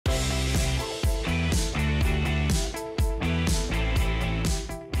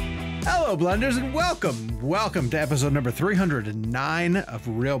Hello, Blenders, and welcome to episode number 309 of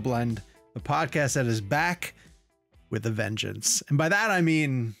Real Blend, the podcast that is back with a vengeance. And by that, I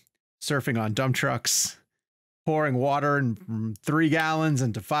mean surfing on dump trucks, pouring water from 3 gallons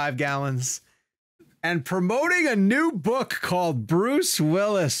into 5 gallons, and promoting a new book called Bruce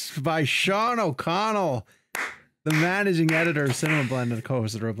Willis by Sean O'Connell, the managing editor of Cinema Blend and the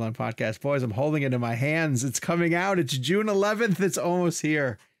co-host of the Real Blend podcast. Boys, I'm holding it in my hands. It's coming out. It's June 11th. It's almost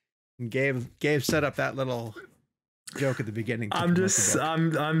here. And Gabe set up that little joke at the beginning.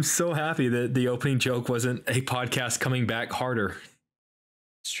 I'm so happy that the opening joke wasn't a podcast coming back harder.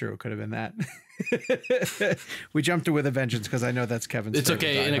 It's true. It could have been that. We jumped to With a Vengeance because I know that's Kevin's. It's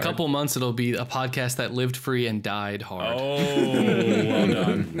okay. In a couple of months, it'll be a podcast that lived free and died hard. Oh, well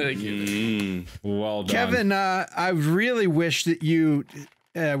done. Thank you. Well done. Kevin, I really wish that you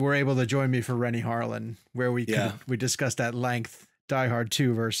were able to join me for Rennie Harlan, where we discussed at length Die Hard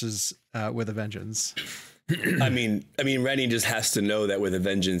 2 versus With a Vengeance. I mean, Rennie just has to know that With a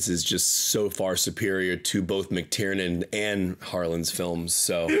Vengeance is just so far superior to both McTiernan and Harlan's films.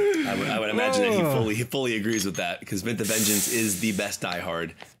 So I would imagine that he fully agrees with that, because With a Vengeance is the best Die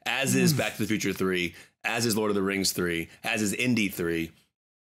Hard, as is Back to the Future 3, as is Lord of the Rings 3, as is Indy 3.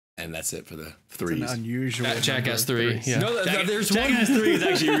 And that's it for the threes. It's an unusual Jackass 3. Yeah. No, there's Jackass 3 is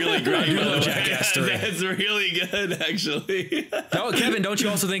actually really great. I love Jackass 3. That's really good, actually. No, Kevin, don't you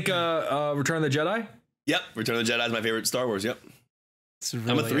also think Return of the Jedi? Yep, Return of the Jedi is my favorite Star Wars. Yep,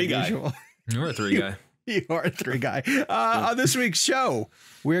 really I'm a 3 unusual guy. You're a 3 guy. You are a 3 guy. On this week's show,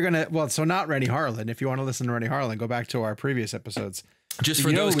 we're gonna so not Rennie Harlan. If you want to listen to Rennie Harlan, go back to our previous episodes. Just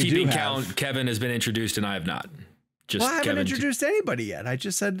for those keeping count, Kevin has been introduced and I have not. I haven't introduced anybody yet. I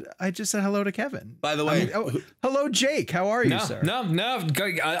just said hello to Kevin. By the way, hello, Jake. How are you, sir? No.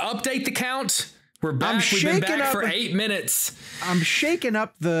 Update the count. We're back. We've been back for 8 minutes. I'm shaking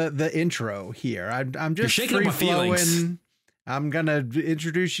up the intro here. I'm just shaking up flowing. I'm gonna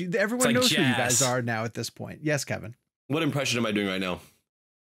introduce you. Everyone knows who you guys are now at this point. Yes, Kevin. What impression am I doing right now?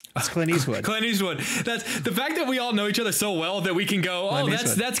 It's Clint Eastwood. Clint Eastwood. That's the fact that we all know each other so well that we can go,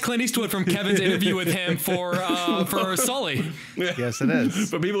 that's Clint Eastwood from Kevin's interview with him for Sully. Yes, it is.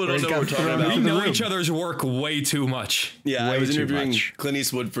 For people who don't know what we're talking about, we know each other's work way too much. Yeah, I was interviewing Clint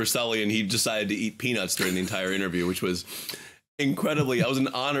Eastwood for Sully, and he decided to eat peanuts during the entire interview, which was incredibly. I was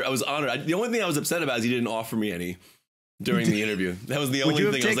honored. The only thing I was upset about is he didn't offer me any during the interview. That was the only thing.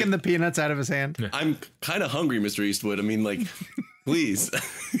 Would you have taken the peanuts out of his hand? Yeah. I'm kind of hungry, Mr. Eastwood. I mean, like. Please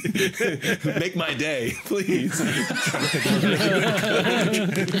make my day, please. I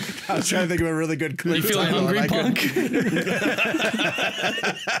was trying to think of a really good clip. You feeling hungry, punk?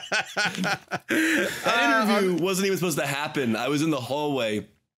 That interview wasn't even supposed to happen. I was in the hallway,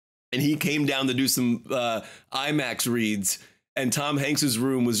 and he came down to do some IMAX reads. And Tom Hanks's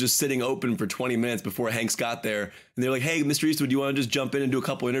room was just sitting open for 20 minutes before Hanks got there. And they're like, "Hey, Mr. Eastwood, do you want to just jump in and do a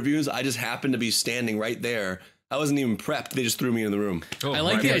couple interviews?" I just happened to be standing right there. I wasn't even prepped. They just threw me in the room. I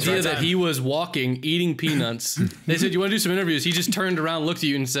like the idea that he was walking, eating peanuts. They said, "You want to do some interviews?" He just turned around, looked at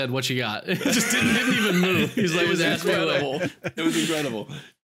you, and said, "What you got?" It just didn't even move. He's like, "It was incredible." It was incredible.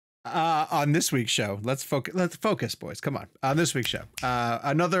 On this week's show, let's focus, boys. Come on. On this week's show,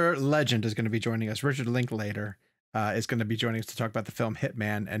 another legend is going to be joining us. Richard Linklater is going to be joining us to talk about the film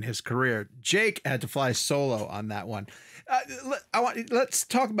Hitman and his career. Jake had to fly solo on that one. Let's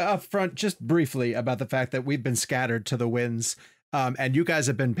talk about up front just briefly about the fact that we've been scattered to the winds, and you guys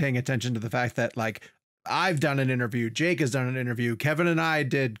have been paying attention to the fact that, like, I've done an interview, Jake has done an interview, Kevin and I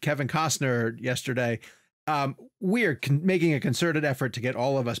did Kevin Costner yesterday. We are making a concerted effort to get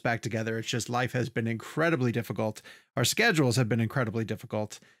all of us back together. It's just life has been incredibly difficult. Our schedules have been incredibly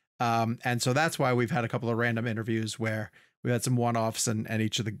difficult. And so that's why we've had a couple of random interviews where we had some one-offs and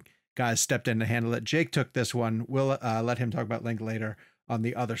each of the guys stepped in to handle it. Jake took this one. We'll let him talk about Linklater on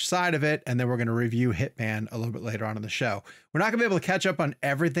the other side of it. And then we're going to review Hitman a little bit later on in the show. We're not gonna be able to catch up on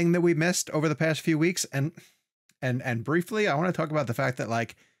everything that we missed over the past few weeks. And briefly, I want to talk about the fact that,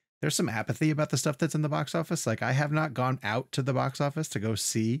 like, there's some apathy about the stuff that's in the box office. Like, I have not gone out to the box office to go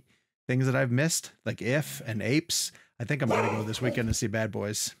see things that I've missed, like If and Apes. I think I'm going to go this weekend to see Bad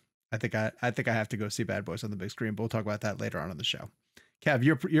Boys. I think I have to go see Bad Boys on the big screen, but we'll talk about that later on in the show. Kev,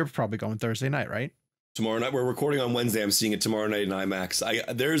 you're probably going Thursday night, right? Tomorrow night. We're recording on Wednesday. I'm seeing it tomorrow night in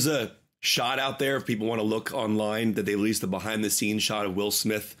IMAX. There's a shot out there, if people want to look online, that they released the behind the scenes shot of Will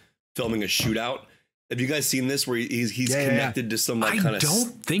Smith filming a shootout. Have you guys seen this where he's connected to some like kind of... I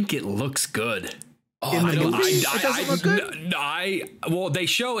don't think it looks good. in the movie? It doesn't look good? Well, they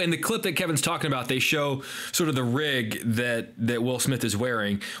show in the clip that Kevin's talking about, they show sort of the rig that Will Smith is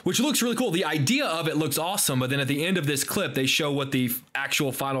wearing, which looks really cool. The idea of it looks awesome, but then at the end of this clip, they show what the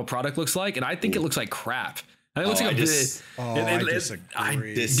actual final product looks like, and I think it looks like crap. It looks like I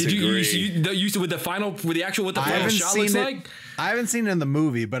disagree. Did you with the final shot looks like? I haven't seen it in the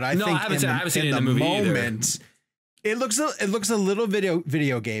movie, but I haven't seen it in the movie moment. Either. It looks a little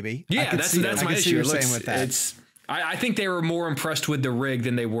video gamey. Yeah, that's my issue. You're saying with that. I think they were more impressed with the rig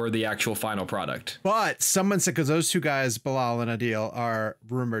than they were the actual final product. But someone said, because those two guys, Bilal and Adil, are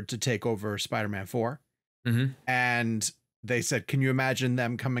rumored to take over Spider-Man 4. Mm-hmm. And they said, can you imagine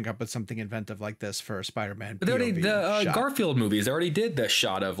them coming up with something inventive like this for a Spider-Man? But the Garfield movies, they already did the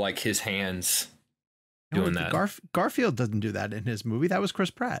shot of like his hands doing that. Garfield doesn't do that in his movie. That was Chris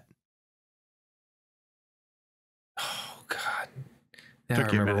Pratt. Oh, God. I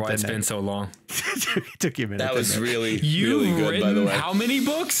remember why it's been so long. Took you a minute. That was really good, by the way. How many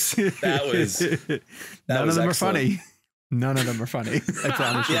books? None of them are funny. None of them are funny. I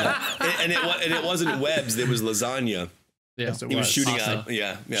promise you. And it wasn't webs. It was lasagna. Yeah, yes, he was shooting out.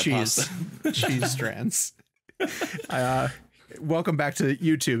 Cheese strands. Welcome back to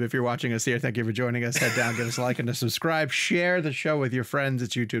YouTube. If you're watching us here, thank you for joining us. Head down, give us a like and a subscribe. Share the show with your friends.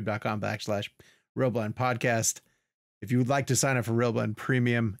 It's youtube.com/RealBlend Podcast. If you would like to sign up for Real Blend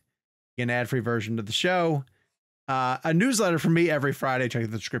Premium, an ad-free version of the show, a newsletter from me every Friday. Check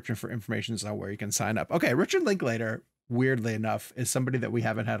the description for information on where you can sign up. Okay, Richard Linklater, weirdly enough, is somebody that we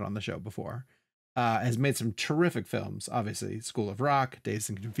haven't had on the show before. Has made some terrific films, obviously. School of Rock, Dazed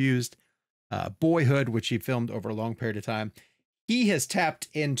and Confused, Boyhood, which he filmed over a long period of time. He has tapped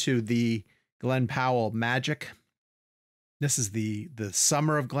into the Glen Powell magic. This is the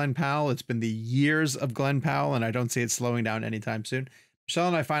summer of Glen Powell. It's been the years of Glen Powell, and I don't see it slowing down anytime soon. Michelle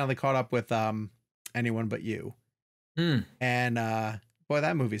and I finally caught up with Anyone But You. And boy,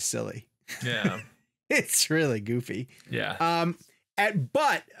 that movie's silly. Yeah. It's really goofy. Yeah.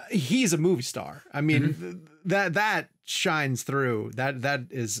 But he's a movie star. I mean, that shines through. That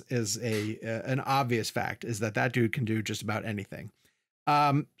is an obvious fact, is that dude can do just about anything.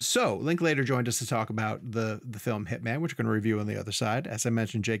 So Linklater joined us to talk about the film Hitman, which we're going to review on the other side. As I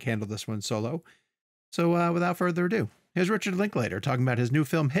mentioned, Jake handled this one solo. So without further ado, here's Richard Linklater talking about his new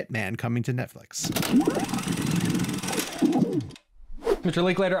film Hitman coming to Netflix. Mr.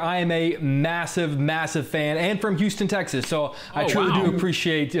 Linklater, I am a massive fan, and from Houston, Texas. So I truly do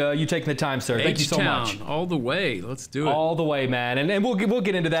appreciate you taking the time, sir. Thank you so much. All the way. Let's do it. All the way, man. And we'll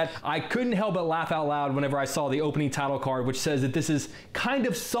get into that. I couldn't help but laugh out loud whenever I saw the opening title card, which says that this is kind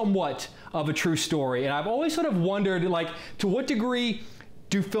of somewhat of a true story. And I've always sort of wondered, like, to what degree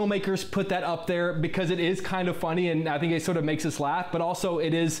do filmmakers put that up there? Because it is kind of funny, and I think it sort of makes us laugh, but also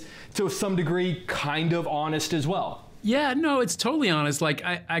it is, to some degree, kind of honest as well. Yeah, no, it's totally honest. Like,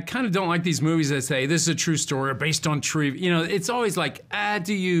 I kind of don't like these movies that say this is a true story or based on true. You know, it's always like, I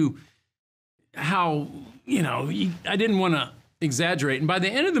didn't want to exaggerate. And by the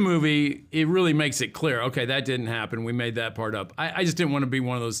end of the movie, it really makes it clear, okay, that didn't happen. We made that part up. I just didn't want to be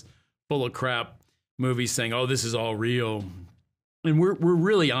one of those full of crap movies saying, oh, this is all real. And we're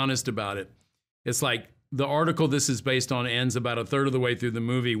really honest about it. It's like the article this is based on ends about a third of the way through the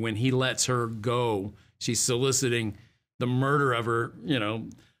movie when he lets her go. She's soliciting the murder of her,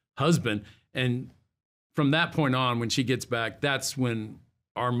 husband. And from that point on, when she gets back, that's when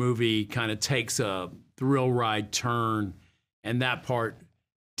our movie kind of takes a thrill ride turn. And that part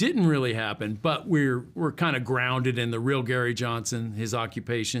didn't really happen, but we're kind of grounded in the real Gary Johnson, his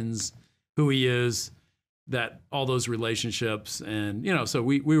occupations, who he is, that all those relationships. And, so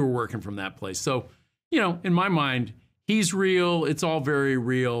we were working from that place. So, in my mind, he's real. It's all very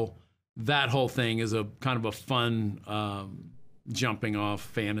real. That whole thing is a kind of a fun jumping off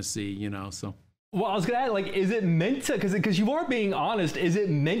fantasy, so. Well, I was gonna add, like, is it meant to? Because you are being honest. Is it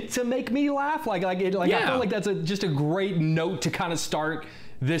meant to make me laugh? Yeah. I feel like that's just a great note to kind of start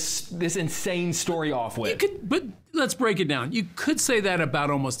this insane story off with. But let's break it down. You could say that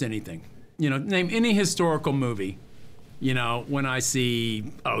about almost anything. Name any historical movie. When I see,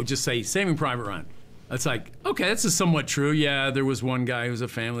 just say Saving Private Ryan. It's like, okay, that's somewhat true. Yeah, there was one guy who was a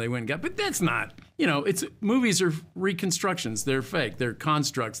family they went and got, but that's not, movies are reconstructions. They're fake. They're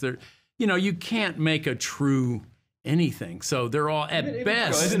constructs. You can't make a true anything. So they're all at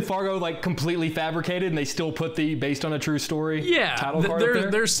best. Isn't Fargo like completely fabricated and they still put the based on a true story title card up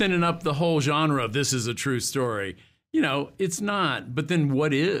there? They're sending up the whole genre of this is a true story. It's not. But then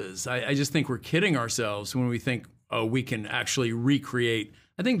what is? I just think we're kidding ourselves when we think, we can actually recreate.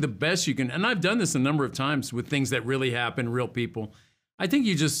 I think the best you can, and I've done this a number of times with things that really happen, real people. I think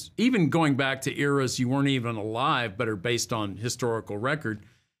you just, even going back to eras you weren't even alive, but are based on historical record,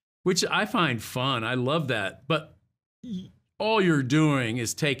 which I find fun. I love that. But all you're doing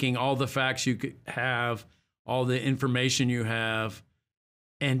is taking all the facts you could have, all the information you have,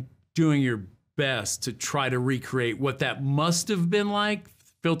 and doing your best to try to recreate what that must have been like,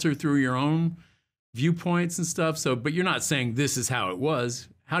 filter through your own viewpoints and stuff. So, but you're not saying this is how it was.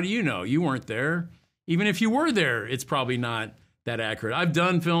 How do you know? You weren't there. Even if you were there, it's probably not that accurate. I've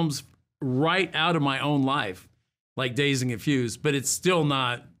done films right out of my own life, like Dazed and Confused, but it's still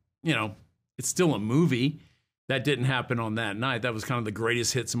not, you know, it's still a movie. That didn't happen on that night. That was kind of the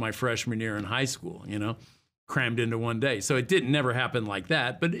greatest hits of my freshman year in high school, you know, crammed into one day. So it didn't never happen like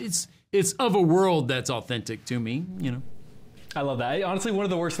that, but it's of a world that's authentic to me, you know. I love that. Honestly, one of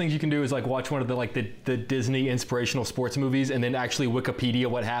the worst things you can do is like watch one of the Disney inspirational sports movies and then actually Wikipedia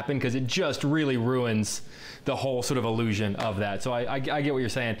what happened, because it just really ruins the whole sort of illusion of that. So I get what you're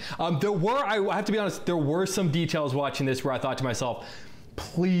saying. I have to be honest, there were some details watching this where I thought to myself,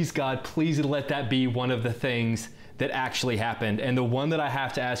 please God, please let that be one of the things that actually happened. And the one that I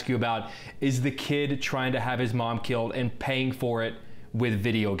have to ask you about is the kid trying to have his mom killed and paying for it with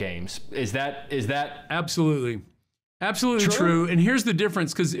video games. Is that Absolutely. Absolutely true. And here's the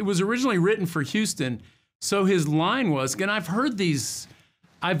difference, because it was originally written for Houston. So his line was, and I've heard these,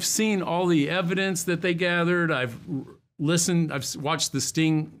 I've seen all the evidence that they gathered. I've listened, I've watched the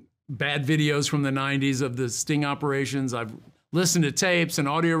Sting bad videos from the 90s of the Sting operations. I've listened to tapes and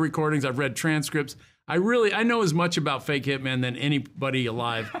audio recordings. I've read transcripts. I know as much about fake hitmen than anybody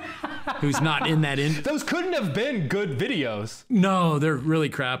alive who's not in that industry. Those couldn't have been good videos. No, they're really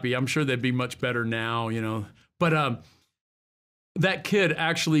crappy. I'm sure they'd be much better now, you know. But that kid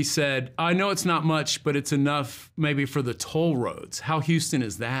actually said, I know it's not much, but it's enough maybe for the toll roads. How Houston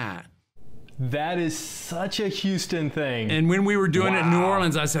is that? That is such a Houston thing. And when we were doing it in New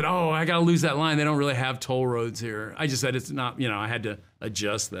Orleans, I said, oh, I got to lose that line. They don't really have toll roads here. I just said it's not, you know, I had to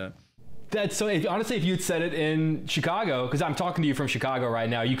adjust that. That's so. Honestly, if you'd said it in Chicago, because I'm talking to you from Chicago right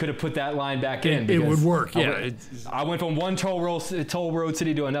now, you could have put that line back in. It would work. Yeah, I went from one toll road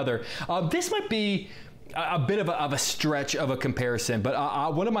city to another. This might be a bit of a stretch of a comparison,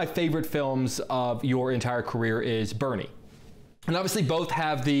 but one of my favorite films of your entire career is Bernie. And obviously both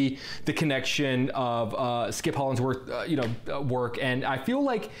have the connection of Skip Hollandsworth, work, and I feel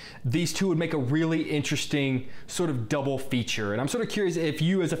like these two would make a really interesting sort of double feature. And I'm sort of curious if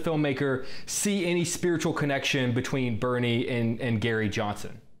you, as a filmmaker, see any spiritual connection between Bernie and Gary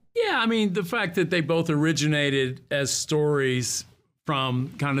Johnson. Yeah, I mean, the fact that they both originated as stories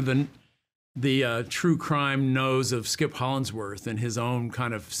from kind of the true crime nose of Skip Hollandsworth and his own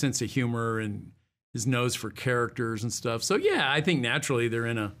kind of sense of humor and his nose for characters and stuff. So yeah, I think naturally they're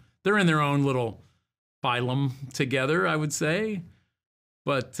in their own little phylum together, I would say.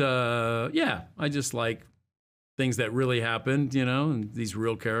 But yeah, I just like things that really happened, you know, and these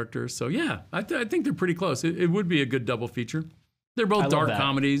real characters. So yeah, I think they're pretty close. It would be a good double feature. They're both dark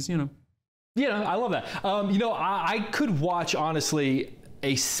comedies, you know. Yeah, I love that. I could watch, honestly,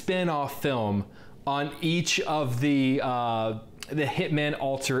 a spin-off film on each of the Hitman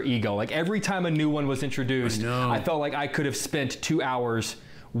alter ego. Like every time a new one was introduced, I felt like I could have spent 2 hours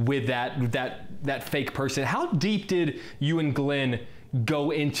with that fake person. How deep did you and Glen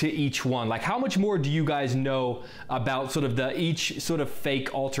go into each one? Like how much more do you guys know about sort of each sort of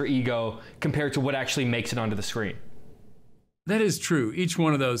fake alter ego compared to what actually makes it onto the screen? That is true. Each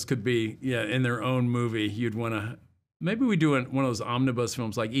one of those could be in their own movie. You'd want to. Maybe we do one of those omnibus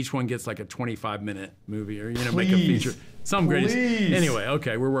films, like each one gets like a 25-minute movie, or make a feature. Some greatest. Anyway,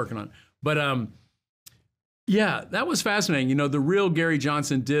 okay, we're working on it. But yeah, that was fascinating. You know, the real Gary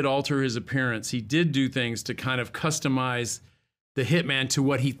Johnson did alter his appearance. He did do things to kind of customize the hitman to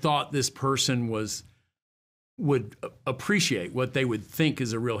what he thought this person would appreciate, what they would think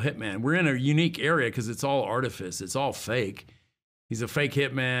is a real hitman. We're in a unique area because it's all artifice. It's all fake. He's a fake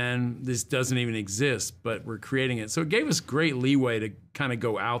hitman. This doesn't even exist, but we're creating it. So it gave us great leeway to kind of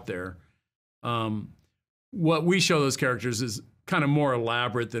go out there. What we show those characters is kind of more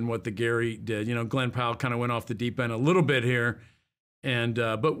elaborate than what the Gary did. You know, Glen Powell kind of went off the deep end a little bit here. And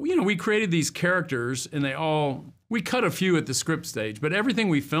but, you know, we created these characters, and we cut a few at the script stage, but everything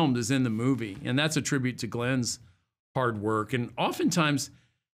we filmed is in the movie. And that's a tribute to Glen's hard work. And oftentimes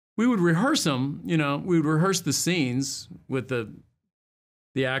we would rehearse them, we would rehearse the scenes with the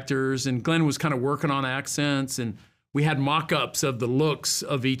actors, and Glen was kind of working on accents, and we had mock-ups of the looks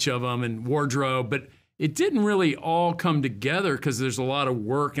of each of them and wardrobe, but it didn't really all come together because there's a lot of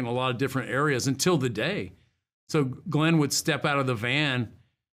work in a lot of different areas until the day. So Glen would step out of the van,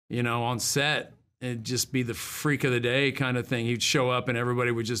 on set, it'd just be the freak of the day kind of thing. He'd show up and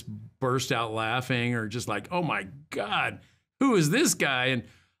everybody would just burst out laughing or just like, oh my God, who is this guy? And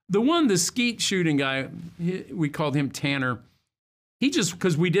the skeet shooting guy, we called him Tanner. He just,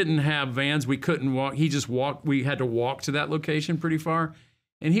 because we didn't have vans, we couldn't walk. He just walked. We had to walk to that location pretty far.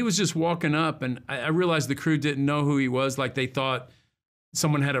 And he was just walking up, and I realized the crew didn't know who he was. Like they thought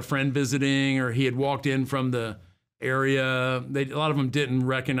someone had a friend visiting, or he had walked in from the area. A lot of them didn't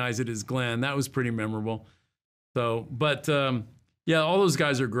recognize it as Glen. That was pretty memorable. So, but yeah, all those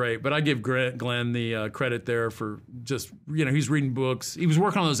guys are great. But I give Glen the credit there for just, he's reading books. He was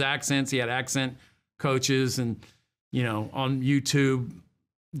working on those accents. He had accent coaches and, on YouTube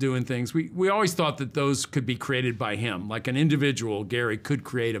doing things. We always thought that those could be created by him. Like an individual, Gary could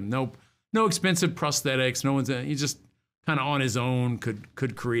create them. No expensive prosthetics. No one's, he just kind of on his own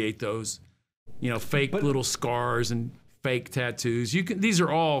could create those, fake little scars and fake tattoos. These are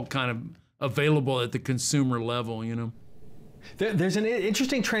all kind of available at the consumer level, There's an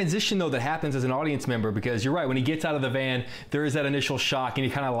interesting transition, though, that happens as an audience member, because you're right. When he gets out of the van, there is that initial shock, and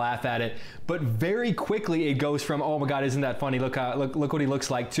you kind of laugh at it. But very quickly, it goes from, oh, my God, isn't that funny? Look what he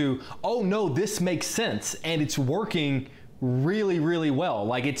looks like, to, oh, no, this makes sense, and it's working really, really well.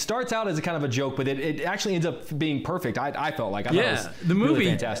 Like, it starts out as a kind of a joke, but it actually ends up being perfect. I felt like. I thought it was the movie really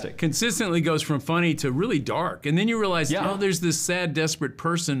fantastic. Consistently goes from funny to really dark. And then you realize, there's this sad, desperate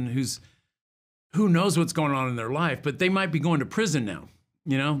person who knows what's going on in their life, but they might be going to prison now.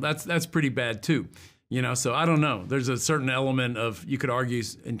 That's pretty bad too. So I don't know. There's a certain element of, you could argue,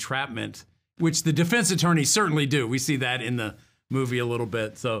 entrapment, which the defense attorneys certainly do. We see that in the movie a little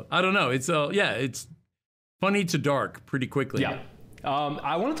bit. So I don't know. It's it's funny to dark pretty quickly. Yeah.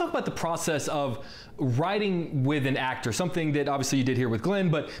 I want to talk about the process of writing with an actor, something that obviously you did here with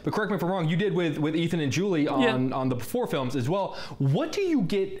Glen, but correct me if I'm wrong, you did with Ethan and Julie on the Before films as well. What do you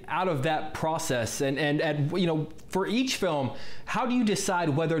get out of that process? And for each film, how do you decide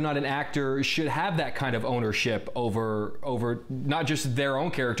whether or not an actor should have that kind of ownership over not just their own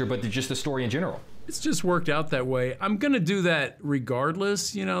character, but just the story in general? It's just worked out that way. I'm going to do that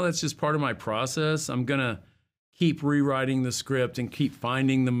regardless. That's just part of my process. I'm going to keep rewriting the script and keep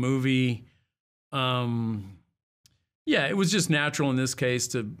finding the movie. It was just natural in this case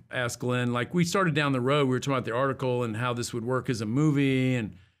to ask Glen. Like, we started down the road, we were talking about the article and how this would work as a movie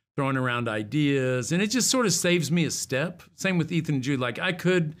and throwing around ideas. And it just sort of saves me a step. Same with Ethan and Jude. Like, I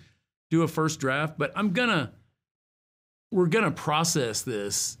could do a first draft, but we're gonna process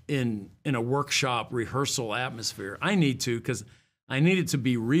this in a workshop rehearsal atmosphere. I need to, because I need it to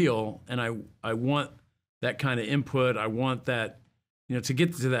be real, and I want that kind of input. I want that, to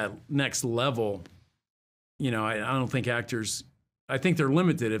get to that next level. I don't think actors, I think they're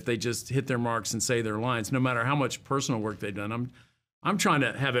limited if they just hit their marks and say their lines, no matter how much personal work they've done. I'm trying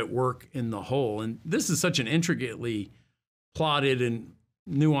to have it work in the whole. And this is such an intricately plotted and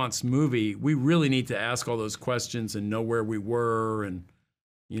nuanced movie. We really need to ask all those questions and know where we were. And,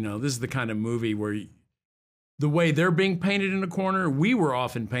 this is the kind of movie where the way they're being painted in a corner, we were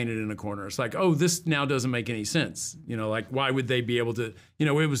often painted in a corner. It's like, oh, this now doesn't make any sense. Like, why would they be able to, it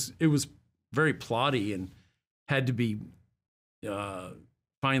was very plotty and had to be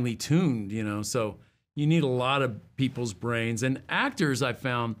finely tuned, so you need a lot of people's brains. And actors, I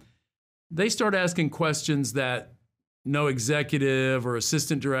found, they start asking questions that no executive or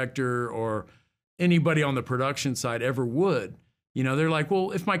assistant director or anybody on the production side ever would. They're like,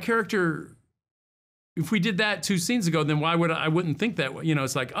 well, if we did that 2 scenes ago, then why would I wouldn't think that way?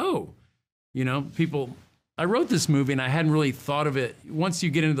 It's like, people, I wrote this movie and I hadn't really thought of it. Once you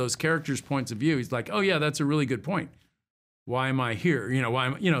get into those characters' points of view, he's like, oh yeah, that's a really good point. Why am I here?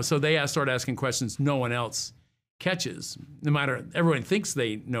 So they start asking questions no one else catches. No matter, everyone thinks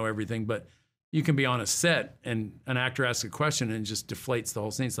they know everything, but you can be on a set and an actor asks a question and it just deflates the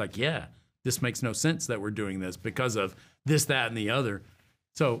whole scene. It's like, yeah, this makes no sense that we're doing this because of this, that, and the other.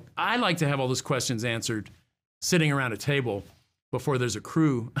 So I like to have all those questions answered sitting around a table before there's a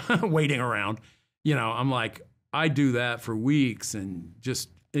crew waiting around. I'm like, I do that for weeks. And just,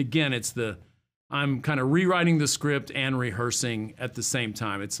 again, I'm kind of rewriting the script and rehearsing at the same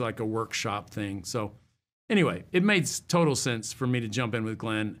time. It's like a workshop thing. So anyway, it made total sense for me to jump in with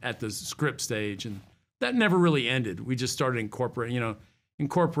Glen at the script stage. And that never really ended. We just started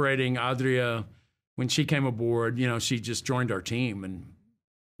incorporating Adria. When she came aboard, she just joined our team and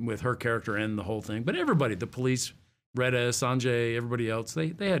with her character and the whole thing. But everybody, the police, Retta, Sanjay, everybody else,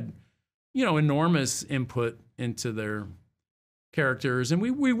 they had, enormous input into their characters. And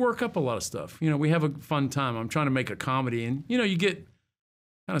we work up a lot of stuff. We have a fun time. I'm trying to make a comedy. And, you get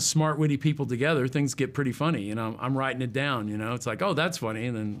kind of smart, witty people together, things get pretty funny. I'm writing it down, it's like, oh, that's funny.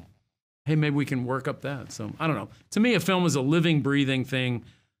 And then hey, maybe we can work up that. So I don't know. To me, a film is a living, breathing thing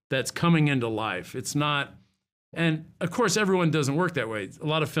that's coming into life. It's not, and of course, everyone doesn't work that way. A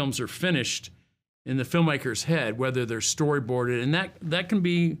lot of films are finished in the filmmaker's head, whether they're storyboarded, and that can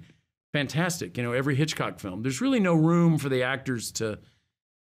be fantastic. You know, every Hitchcock film, there's really no room for the actors to,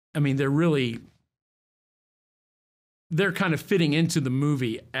 I mean, they're kind of fitting into the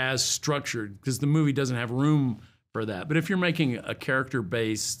movie as structured because the movie doesn't have room for that. But if you're making a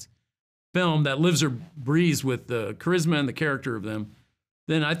character-based film that lives or breathes with the charisma and the character of them,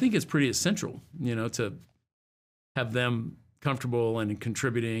 then I think it's pretty essential, you know, to have them comfortable and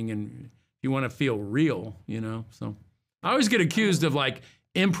contributing, and you want to feel real, you know. So I always get accused of like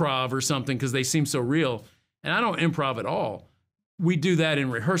improv or something because they seem so real, and I don't improv at all. We do that in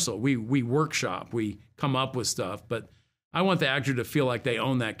rehearsal. We workshop, we come up with stuff, but I want the actor to feel like they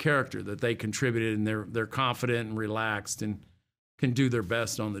own that character, that they contributed, and they're confident and relaxed and can do their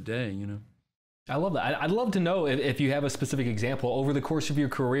best on the day, you know. I love that. I'd love to know if you have a specific example over the course of your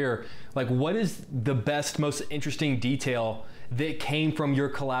career, like what is the best, most interesting detail that came from your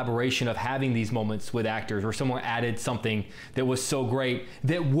collaboration of having these moments with actors, or someone added something that was so great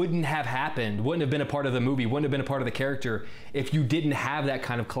that wouldn't have happened, wouldn't have been a part of the movie, wouldn't have been a part of the character if you didn't have that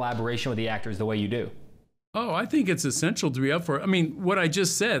kind of collaboration with the actors the way you do? Oh, I think it's essential to be up for it. I mean, what I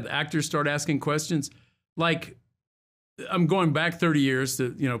just said, actors start asking questions. Like, I'm going back 30 years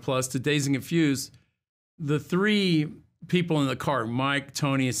to, you know, plus to Dazed and Confused. The three people in the car, Mike,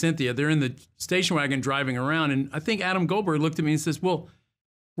 Tony, and Cynthia, they're in the station wagon driving around. And I think Adam Goldberg looked at me and says, well,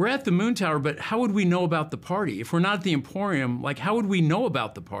 we're at the Moon Tower, but how would we know about the party? If we're not at the Emporium, like, how would we know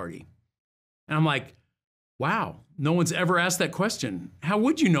about the party? And I'm like, wow, no one's ever asked that question. How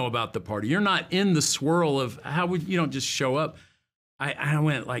would you know about the party? You're not in the swirl of you don't just show up. I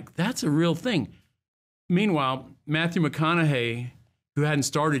went like, that's a real thing. Meanwhile, Matthew McConaughey, who hadn't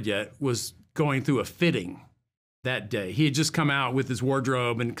started yet, was going through a fitting that day. He had just come out with his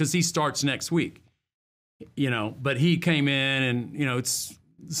wardrobe, and because he starts next week, you know, but he came in and, you know, it's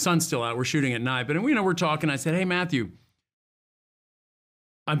the sun's still out. We're shooting at night, but, you know, we're talking. I said, hey, Matthew,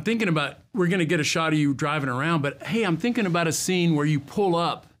 I'm thinking about, we're going to get a shot of you driving around, but hey, I'm thinking about a scene where you pull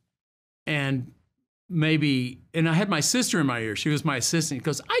up and maybe, and I had my sister in my ear. She was my assistant. He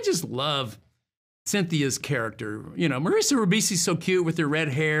goes, I just love Cynthia's character. You know, Marissa Ribisi's so cute with her red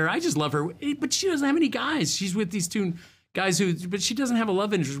hair. I just love her, but she doesn't have any guys. She's with these two guys but she doesn't have a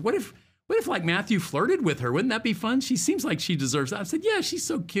love interest. What if like Matthew flirted with her? Wouldn't that be fun? She seems like she deserves that. I said, yeah, she's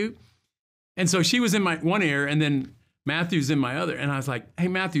so cute. And so she was in my one ear, and then Matthew's in my other. And I was like, hey,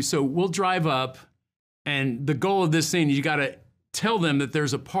 Matthew, so we'll drive up, and the goal of this scene, you got to tell them that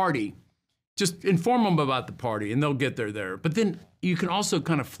there's a party. Just inform them about the party, and they'll get there. But then you can also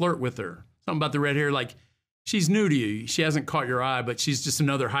kind of flirt with her. Something about the red hair, like she's new to you. She hasn't caught your eye, but she's just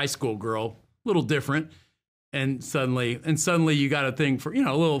another high school girl, a little different. And suddenly you got a thing for, you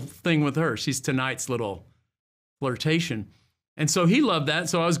know, a little thing with her. She's tonight's little flirtation. And so he loved that.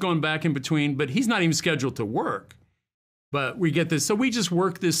 So I was going back in between, but he's not even scheduled to work. But we get this. So we just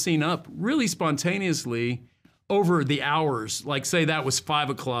work this scene up really spontaneously over the hours. Like, say that was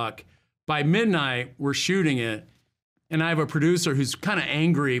 5 o'clock. By midnight, we're shooting it. And I have a producer who's kind of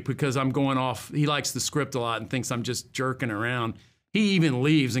angry because I'm going off. He likes the script a lot and thinks I'm just jerking around. He even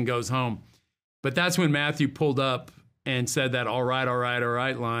leaves and goes home. But that's when Matthew pulled up and said that all right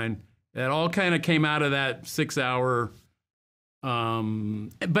line. That all kind of came out of that 6 hour.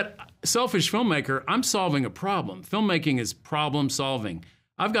 But selfish filmmaker, I'm solving a problem. Filmmaking is problem solving.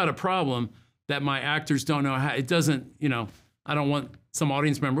 I've got a problem that my actors don't know how. It doesn't, you know, I don't want some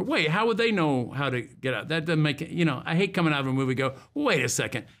audience member, wait, how would they know how to get out? That doesn't make it, you know, I hate coming out of a movie go, wait a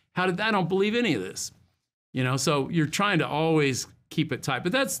second, I don't believe any of this. You know, so you're trying to always keep it tight.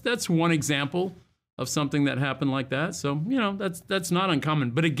 But that's one example of something that happened like that. So, you know, that's not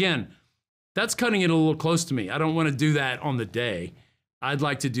uncommon. But again, that's cutting it a little close to me. I don't want to do that on the day. I'd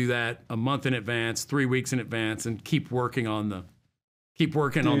like to do that a month in advance, 3 weeks in advance, and keep working on the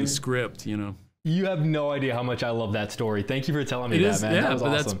script, you know. You have no idea how much I love that story. Thank you for telling me that, man. Yeah, that was but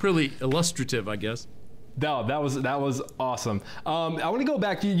awesome. that's pretty illustrative, I guess. No, that was awesome. I want to go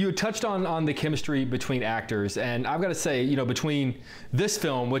back. You touched on the chemistry between actors, and I've got to say, you know, between this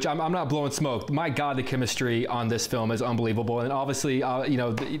film, which I'm not blowing smoke. My God, the chemistry on this film is unbelievable, and obviously, you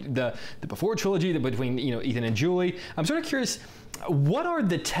know, the Before trilogy between, you know, Ethan and Julie. I'm sort of curious, what are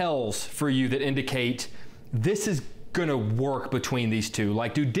the tells for you that indicate this is going to work between these two?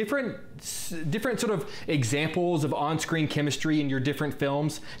 Like, do different sort of examples of on-screen chemistry in your different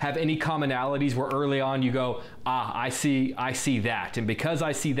films have any commonalities where early on you go, I see that, and because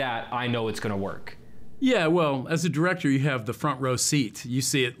I see that, I know it's going to work? Yeah, well, as a director, you have the front row seat. You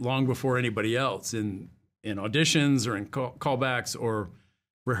see it long before anybody else in auditions or in callbacks or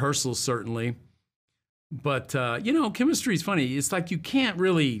rehearsals, certainly. But, chemistry is funny. It's like you can't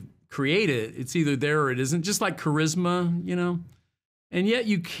really create it. It's either there or it isn't, just like charisma, And yet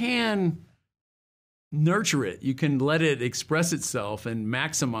you can nurture it. You can let it express itself and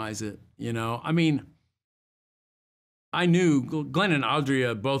maximize it, I mean, I knew Glen and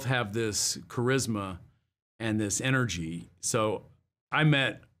Adria both have this charisma and this energy. So I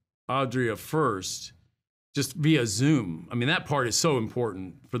met Adria first just via Zoom. I mean, that part is so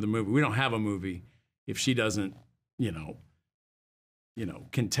important for the movie. We don't have a movie if she doesn't,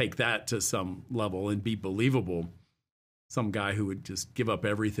 can take that to some level and be believable. Some guy who would just give up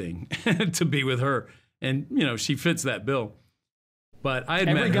everything to be with her. And, she fits that bill. But I had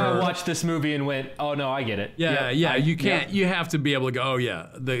met her. Every guy watched this movie and went, "Oh no, I get it." Yeah. You can't. You have to be able to go, "Oh yeah,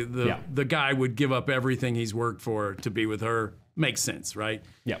 the guy would give up everything he's worked for to be with her." Makes sense, right?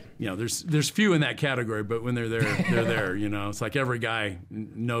 Yeah. There's few in that category, but when they're there, they're there. It's like every guy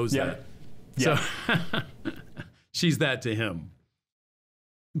knows that. Yeah. So she's that to him.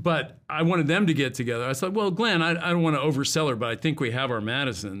 But I wanted them to get together. I said, "Well, Glenn, I don't want to oversell her, but I think we have our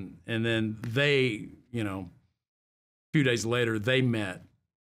Madison." And then they, a few days later, they met,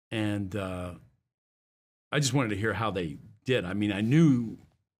 and I just wanted to hear how they did. I mean, I knew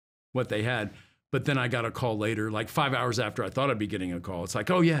what they had, but then I got a call later, like 5 hours after I thought I'd be getting a call. It's like,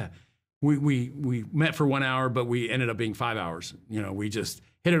 "Oh yeah, we met for 1 hour, but we ended up being 5 hours. We just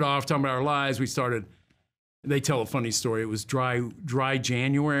hit it off, talking about our lives. We started." They tell a funny story. It was dry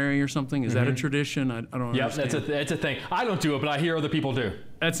January or something. Is that a tradition? I don't understand. Yeah, that's a thing. I don't do it, but I hear other people do.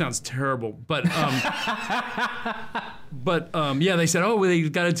 That sounds terrible. But they said, "Oh, well, they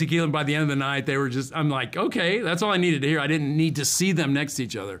got a tequila." And by the end of the night, they were just. I'm like, okay, that's all I needed to hear. I didn't need to see them next to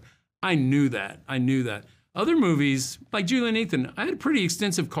each other. I knew that. Other movies like Julie and Ethan, I had pretty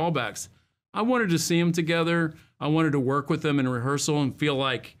extensive callbacks. I wanted to see them together. I wanted to work with them in rehearsal and feel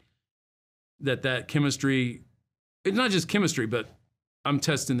like that chemistry, it's not just chemistry, but I'm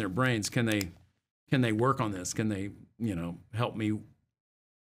testing their brains. Can they work on this? Can they, help me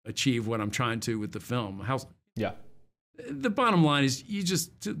achieve what I'm trying to with the film? The bottom line is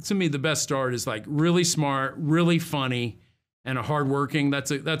to me, the best start is like really smart, really funny, and a hardworking.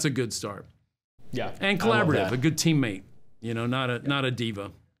 That's a good start. Yeah. And collaborative, a good teammate, not a diva.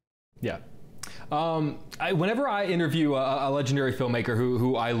 Yeah. Whenever I interview a legendary filmmaker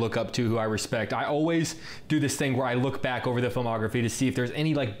who I look up to, who I respect, I always do this thing where I look back over the filmography to see if there's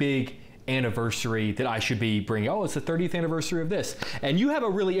any like big anniversary that I should be bringing. Oh, it's the 30th anniversary of this. And you have a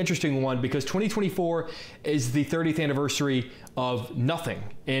really interesting one because 2024 is the 30th anniversary of nothing.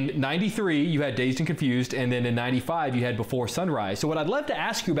 In 93, you had Dazed and Confused, and then in 95, you had Before Sunrise. So what I'd love to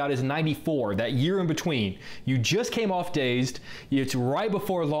ask you about is 94, that year in between. You just came off Dazed. It's right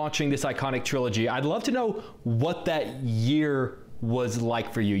before launching this iconic trilogy. I'd love to know what that year was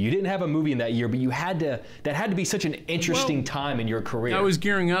like for you. You didn't have a movie in that year, but that had to be such an interesting time in your career. I was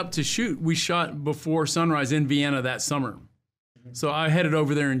gearing up to shoot. We shot Before Sunrise in Vienna that summer. So I headed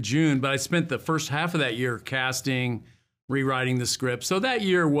over there in June, but I spent the first half of that year casting, rewriting the script. So that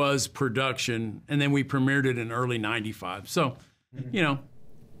year was production, and then we premiered it in early 95. So,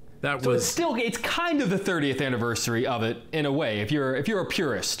 that was... It's kind of the 30th anniversary of it in a way, if you're a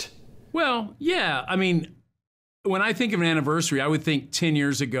purist. Well, yeah. I mean, when I think of an anniversary, I would think 10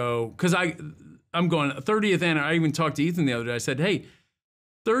 years ago, because I'm going 30th anniversary. I even talked to Ethan the other day. I said, hey,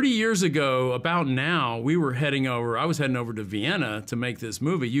 30 years ago, about now, I was heading over to Vienna to make this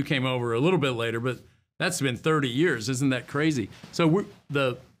movie. You came over a little bit later, but that's been 30 years. Isn't that crazy? So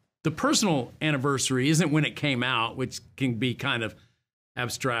the personal anniversary isn't when it came out, which can be kind of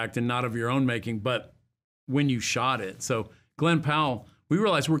abstract and not of your own making, but when you shot it. So Glen Powell, we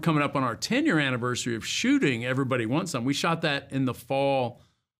realized we're coming up on our 10-year anniversary of shooting Everybody Wants Some. We shot that in the fall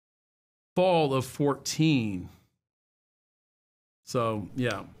of 14. So,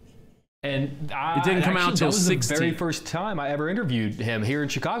 yeah. And it didn't come out till 16. That was the very first time I ever interviewed him here in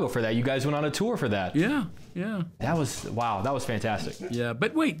Chicago for that. You guys went on a tour for that. Yeah. That was fantastic. Yeah,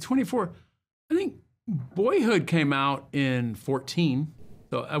 but wait, 24. I think Boyhood came out in 14.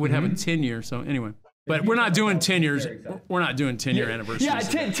 So I would have a 10-year. So anyway. But we're not doing 10 years. We're not doing 10-year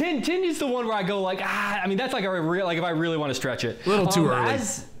anniversaries. Yeah, 10 is the one where I go like, that's like if I really want to stretch it. A little too early.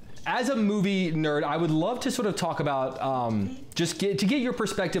 As a movie nerd, I would love to sort of talk about to get your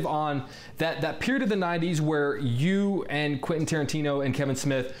perspective on that period of the 90s where you and Quentin Tarantino and Kevin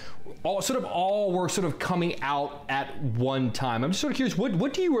Smith all were coming out at one time. I'm just sort of curious,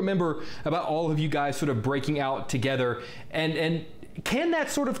 what do you remember about all of you guys sort of breaking out together? And can that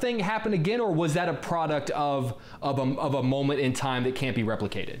sort of thing happen again, or was that a product of a moment in time that can't be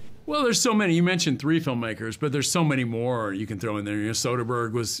replicated? Well, there's so many. You mentioned 3 filmmakers, but there's so many more you can throw in there. You know,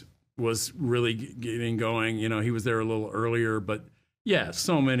 Soderbergh was really getting going. You know, he was there a little earlier, but yeah,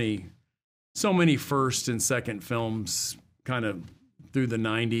 so many first and second films kind of through the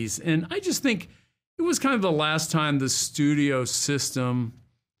 90s. And I just think it was kind of the last time the studio system,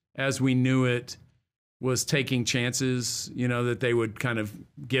 as we knew it, was taking chances, you know, that they would kind of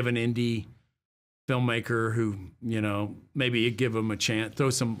give an indie filmmaker who, you know, maybe give them a chance,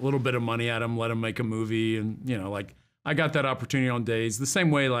 throw some little bit of money at them, let them make a movie. And, you know, like I got that opportunity on Dazed, the same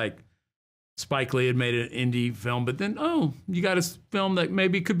way like Spike Lee had made an indie film, but then, oh, you got a film that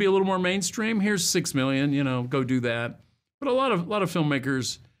maybe could be a little more mainstream. Here's $6 million, you know, go do that. But a lot of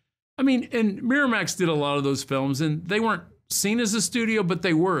filmmakers, I mean, and Miramax did a lot of those films, and they weren't seen as a studio, but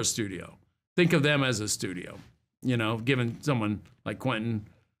they were a studio. Think of them as a studio, you know, giving someone like Quentin,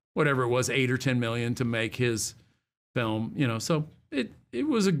 whatever it was, 8 or 10 million to make his film, you know. So it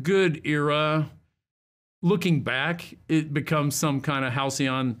was a good era. Looking back, it becomes some kind of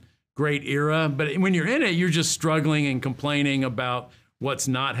halcyon great era. But when you're in it, you're just struggling and complaining about what's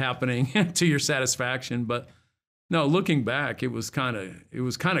not happening to your satisfaction. But no, looking back, it was kind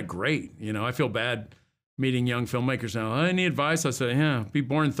of great. You know, I feel bad meeting young filmmakers now. Any advice? I say, yeah, be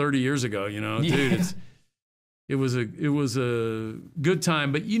born 30 years ago. You know, dude, it was a good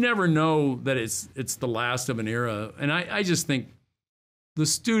time. But you never know that it's the last of an era. And I just think the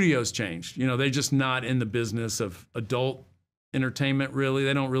studio's changed. You know, they're just not in the business of adult entertainment, really.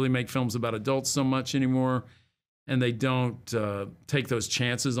 They don't really make films about adults so much anymore, and they don't take those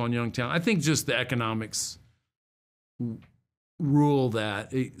chances on young talent. I think just the economics rule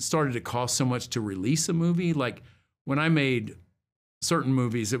that it started to cost so much to release a movie. Like when I made certain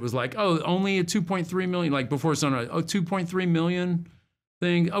movies, it was like, oh, only a 2.3 million, like Before Sunrise, 2.3 million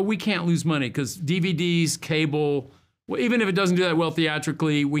thing. Oh, we can't lose money because DVDs, cable, well, even if it doesn't do that well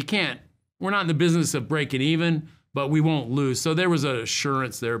theatrically, we're not in the business of breaking even, but we won't lose. So there was an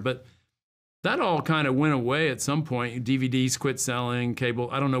assurance there, but that all kind of went away at some point. DVDs quit selling, cable,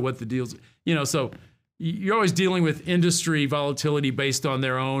 I don't know what the deals, you know, so you're always dealing with industry volatility based on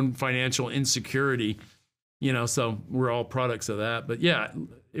their own financial insecurity, you know, so we're all products of that. But yeah,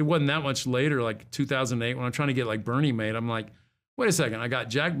 it wasn't that much later, like 2008, when I'm trying to get like Bernie made, I'm like, wait a second, I got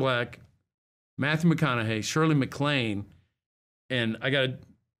Jack Black, Matthew McConaughey, Shirley MacLaine, and I got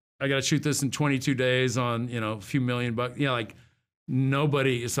to shoot this in 22 days on, you know, a few $1 million. You know, like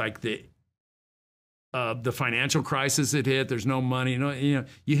nobody, it's like the financial crisis had hit. There's no money. You know,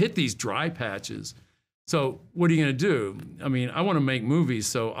 you hit these dry patches. So what are you going to do? I mean, I want to make movies,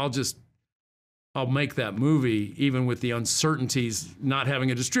 so I'll make that movie even with the uncertainties, not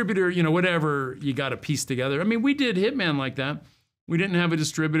having a distributor, you know, whatever you got to piece together. I mean, we did Hitman like that. We didn't have a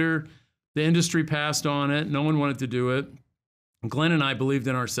distributor. The industry passed on it. No one wanted to do it. Glen and I believed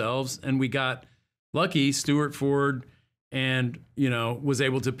in ourselves, and we got lucky. Stuart Ford, and you know, was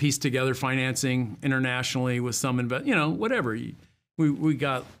able to piece together financing internationally with some you know, whatever. We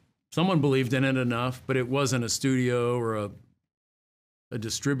got, someone believed in it enough, but it wasn't a studio or a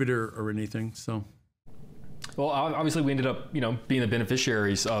distributor or anything. So. Well, obviously we ended up, you know, being the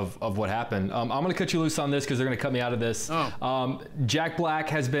beneficiaries of what happened. I'm going to cut you loose on this because they're going to cut me out of this. Oh. Jack Black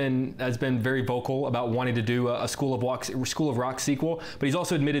has been very vocal about wanting to do a School of Rock sequel, but he's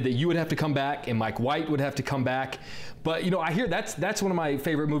also admitted that you would have to come back and Mike White would have to come back. But you know, I hear that's one of my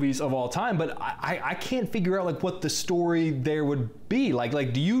favorite movies of all time. But I can't figure out like what the story there would be. Like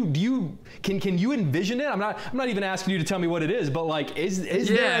can you envision it? I'm not even asking you to tell me what it is, but like is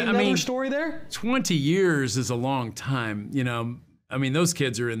there another story there? 20 years is a long time. You know, I mean, those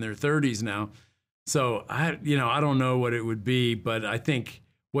kids are in their 30s now, so I don't know what it would be, but I think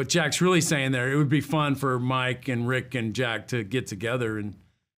what Jack's really saying there, it would be fun for Mike and Rick and Jack to get together and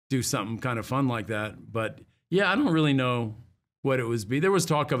do something kind of fun like that. But yeah, I don't really know what it would be. There was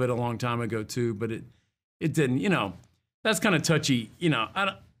talk of it a long time ago too, but it didn't. You know, that's kind of touchy. You know,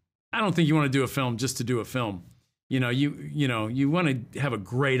 I don't think you want to do a film just to do a film. You know, you want to have a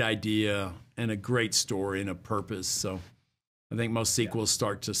great idea and a great story and a purpose. So I think most sequels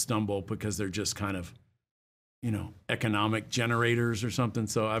start to stumble because they're just kind of, you know, economic generators or something.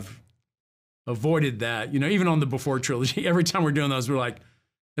 So I've avoided that. You know, even on the Before trilogy, every time we're doing those, we're like,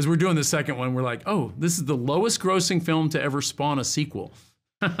 as we're doing the second one, we're like, oh, this is the lowest grossing film to ever spawn a sequel.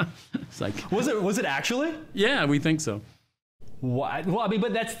 It's like, was it actually? Yeah, we think so. What? Well, I mean,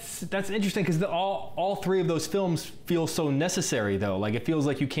 but that's interesting because all three of those films feel so necessary, though. Like it feels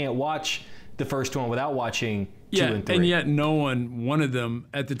like you can't watch the first one without watching 2 and 3. And yet no one wanted them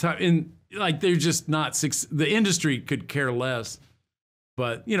at the time. And like they're just not the industry could care less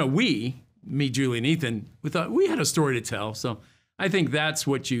But, you know, me, Julie, and Ethan, we thought we had a story to tell. So I think that's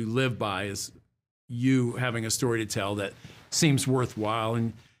what you live by, is you having a story to tell that seems worthwhile.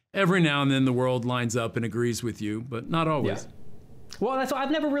 And every now and then the world lines up and agrees with you, but not always. Yeah. Well, that's I've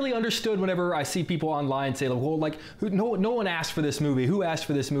never really understood whenever I see people online say, like, well, like, no one asked for this movie. Who asked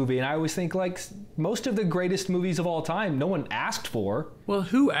for this movie? And I always think, like, most of the greatest movies of all time, no one asked for. Well,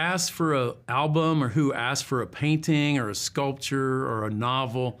 who asked for an album, or who asked for a painting or a sculpture or a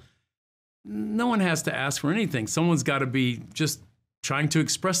novel? No one has to ask for anything. Someone's got to be just trying to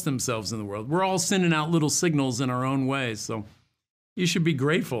express themselves in the world. We're all sending out little signals in our own ways. So you should be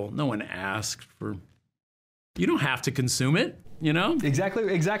grateful. No one asked for, you don't have to consume it. You know? Exactly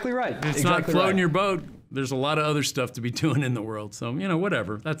right. It's not floating your boat. There's a lot of other stuff to be doing in the world. So, you know,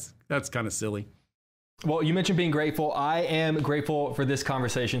 whatever. That's kind of silly. Well, you mentioned being grateful. I am grateful for this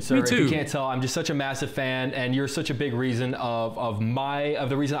conversation, sir. Me too. If you can't tell, I'm just such a massive fan, and you're such a big reason of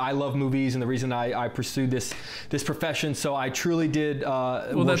the reason I love movies and the reason I pursued this profession. So I truly did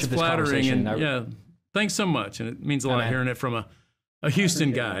well, that's flattering, and yeah, thanks so much. And it means a lot hearing it from a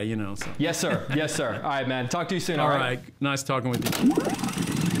Houston guy, you know. So. Yes, sir. Yes, sir. All right, man. Talk to you soon. All right. Nice talking with you.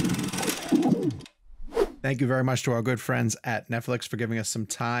 Thank you very much to our good friends at Netflix for giving us some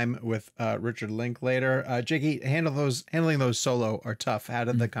time with Richard Linklater. Jakey, handling those solo are tough. How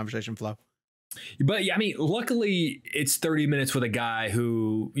did the conversation flow? But yeah, I mean, luckily it's 30 minutes with a guy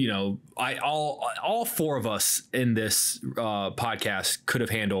who, you know, all four of us in this podcast could have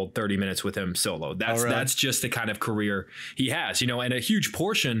handled 30 minutes with him solo. That's just the kind of career he has, you know, and a huge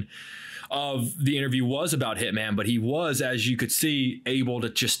portion of the interview was about Hitman, but he was, as you could see, able to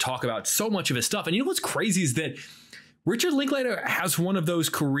just talk about so much of his stuff. And you know what's crazy is that Richard Linklater has one of those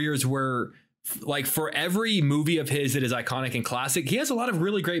careers where, like, for every movie of his that is iconic and classic, he has a lot of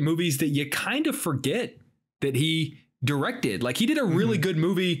really great movies that you kind of forget that he directed. Like, he did a really good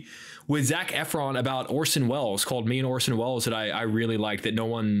movie with Zac Efron about Orson Welles called Me and Orson Welles that I really liked, that no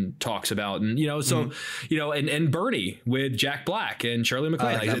one talks about. And, you know, so, you know, and Bernie with Jack Black and Shirley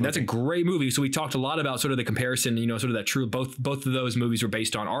MacLaine. That's a great movie. So we talked a lot about sort of the comparison, you know, sort of that true, both of those movies were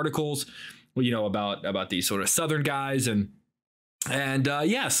based on articles, you know, about these sort of Southern guys. And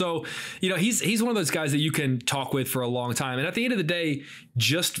yeah, so, you know, he's one of those guys that you can talk with for a long time. And at the end of the day,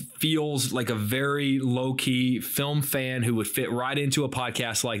 just feels like a very low key film fan who would fit right into a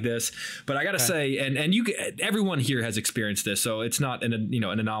podcast like this. But I got to say, and everyone here has experienced this, so it's not an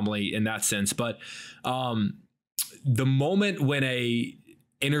anomaly in that sense. But the moment when a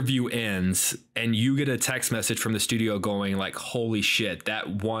interview ends and you get a text message from the studio going like, holy shit,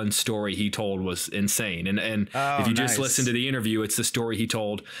 that one story he told was insane. And if you just listen to the interview, it's the story he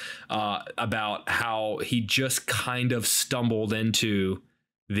told about how he just kind of stumbled into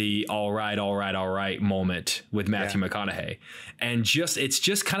the all right moment with Matthew McConaughey. And it's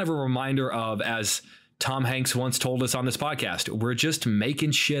just kind of a reminder of, as Tom Hanks once told us on this podcast, we're just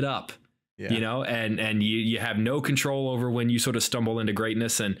making shit up. Yeah. You know, and you have no control over when you sort of stumble into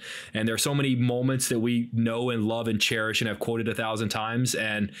greatness. And there are so many moments that we know and love and cherish and have quoted 1,000 times.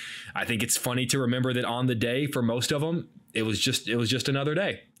 And I think it's funny to remember that on the day, for most of them, it was just another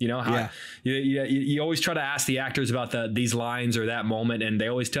day. You know, you always try to ask the actors about these lines or that moment, and they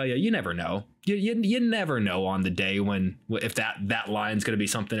always tell you, you never know. You never know on the day if that line's going to be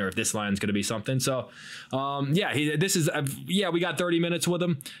something, or if this line's going to be something. So, we got 30 minutes with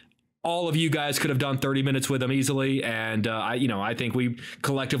him. All of you guys could have done 30 minutes with him easily. And I think we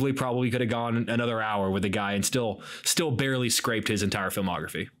collectively probably could have gone another hour with the guy and still barely scraped his entire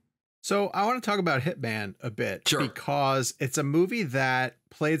filmography. So I want to talk about Hitman a bit, because it's a movie that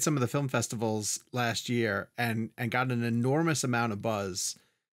played some of the film festivals last year and got an enormous amount of buzz,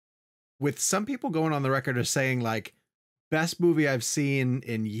 with some people going on the record as saying, like, best movie I've seen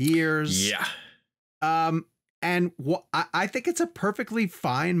in years. Yeah. And I think it's a perfectly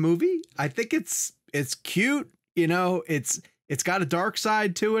fine movie. I think it's cute. You know, it's got a dark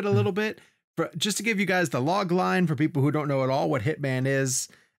side to it a little bit. Just to give you guys the log line for people who don't know at all what Hitman is.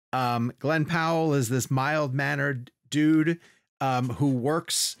 Glen Powell is this mild-mannered dude who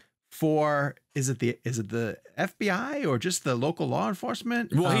works for, is it the FBI or just the local law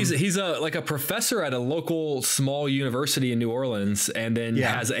enforcement? Well, he's a professor at a local small university in New Orleans, and then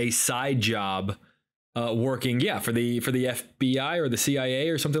has a side job working for the FBI or the CIA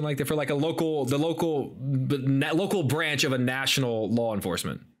or something like that, for like the local branch of a national law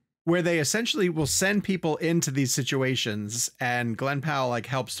enforcement, where they essentially will send people into these situations, and Glen Powell like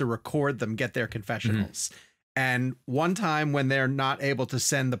helps to record them get their confessionals. And one time when they're not able to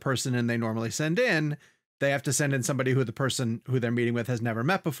send the person in they normally send in, they have to send in somebody who the person who they're meeting with has never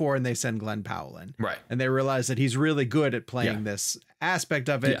met before, and they send Glen Powell in. Right. And they realize that he's really good at playing this aspect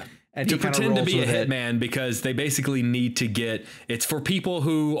of it. Yeah. And to he kinda pretend to rolls be a with it. hitman, because they basically need to get, it's for people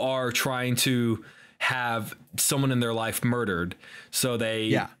who are trying to have someone in their life murdered. So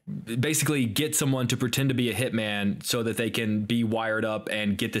they basically get someone to pretend to be a hitman so that they can be wired up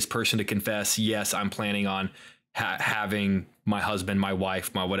and get this person to confess, yes, I'm planning on having my husband, my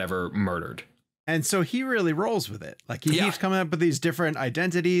wife, my whatever murdered. And so he really rolls with it. Like he keeps coming up with these different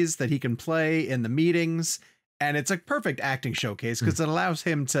identities that he can play in the meetings. And it's a perfect acting showcase because it allows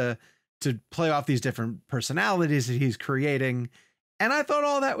him to play off these different personalities that he's creating. And I thought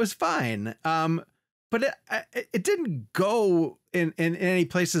all that was fine. But it didn't go in any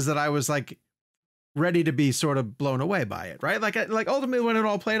places that I was like ready to be sort of blown away by it. Right. Like ultimately when it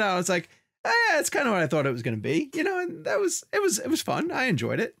all played out, it's like, it's kind of what I thought it was going to be, you know, and it was fun. I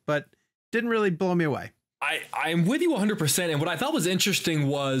enjoyed it, but didn't really blow me away. I'm with you 100%. And what I thought was interesting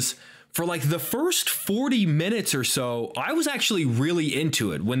was for like the first 40 minutes or so, I was actually really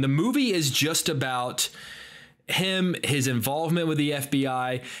into it. When the movie is just about him, his involvement with the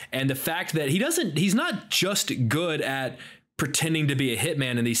FBI, and the fact that he's not just good at pretending to be a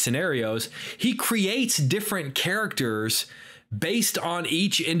hitman in these scenarios. He creates different characters based on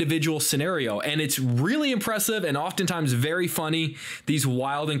each individual scenario. And it's really impressive and oftentimes very funny, these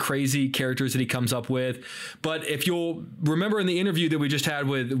wild and crazy characters that he comes up with. But if you'll remember in the interview that we just had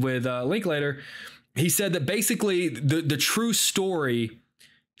with Linklater, he said that basically the true story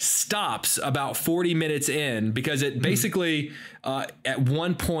stops about 40 minutes in because it basically at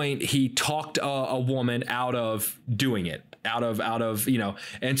one point he talked a woman out of doing it. Out of, you know,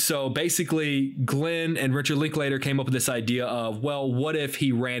 and so basically Glen and Richard Linklater came up with this idea of, well, what if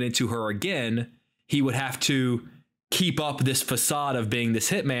he ran into her again? He would have to keep up this facade of being this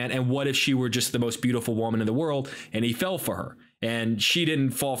hitman. And what if she were just the most beautiful woman in the world and he fell for her? And she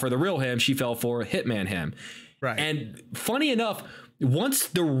didn't fall for the real him. She fell for hitman him. Right. And funny enough, once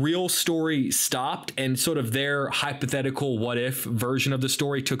the real story stopped and sort of their hypothetical what if version of the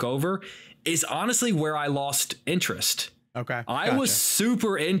story took over is honestly where I lost interest. Okay. I was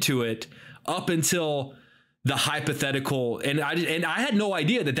super into it up until the hypothetical. And I had no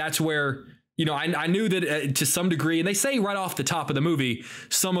idea that that's where, you know, I knew that to some degree, and they say right off the top of the movie,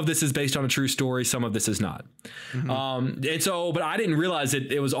 some of this is based on a true story. Some of this is not. And so, but I didn't realize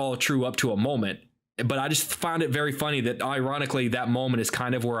that it was all true up to a moment, but I just found it very funny that ironically that moment is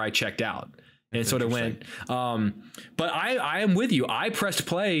kind of where I checked out and sort of went. But I am with you. I pressed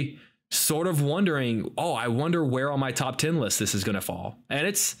play sort of wondering, I wonder where on my top 10 list this is going to fall. And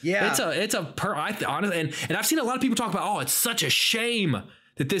honestly, and I've seen a lot of people talk about, it's such a shame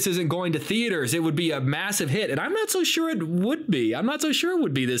that this isn't going to theaters. It would be a massive hit. And I'm not so sure it would be. I'm not so sure it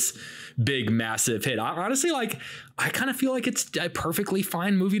would be this big, massive hit. Honestly, I kind of feel like it's a perfectly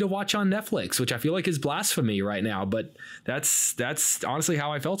fine movie to watch on Netflix, which I feel like is blasphemy right now. But that's honestly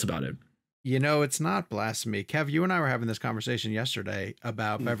how I felt about it. You know, it's not blasphemy. Kev, you and I were having this conversation yesterday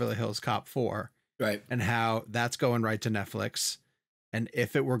about Beverly Hills Cop 4. Right. And how that's going right to Netflix. And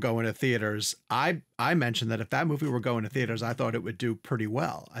if it were going to theaters, I mentioned that if that movie were going to theaters, I thought it would do pretty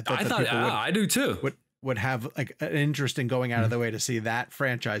well. I do too. Would have like an interest in going out of the way to see that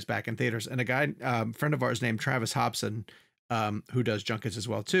franchise back in theaters. And a guy, friend of ours named Travis Hobson, who does junkets as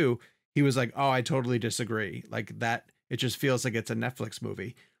well too, he was like, I totally disagree. Like that, it just feels like it's a Netflix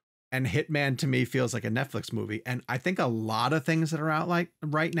movie. And Hitman to me feels like a Netflix movie. And I think a lot of things that are out like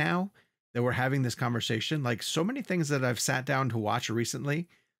right now that we're having this conversation, like so many things that I've sat down to watch recently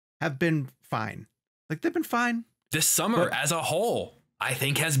have been fine. Like they've been fine. This summer as a whole, I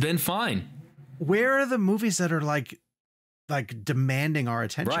think has been fine. Where are the movies that are like demanding our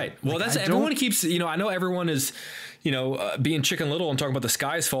attention? Right. Well, that's everyone keeps, I know everyone is, being Chicken Little and talking about the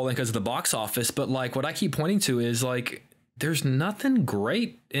sky is falling because of the box office. But like what I keep pointing to is like, there's nothing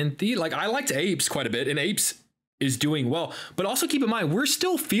great in theater. Like I liked Apes quite a bit, and Apes is doing well, but also keep in mind, we're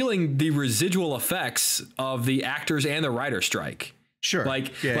still feeling the residual effects of the actors and the writer strike. Sure.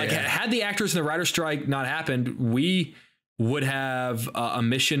 Had the actors and the writer strike not happened, we would have a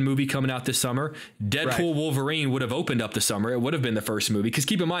Mission movie coming out this summer. Deadpool Wolverine would have opened up the summer. It would have been the first movie. Cause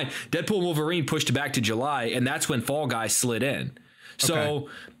keep in mind, Deadpool Wolverine pushed back to July, and that's when Fall Guys slid in. So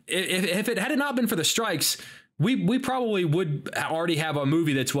if it had not been for the strikes, we probably would already have a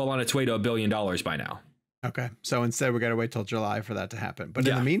movie that's well on its way to $1 billion by now. Okay. So instead we got to wait till July for that to happen. But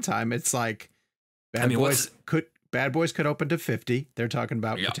in the meantime, it's like Bad Boys could open to 50. They're talking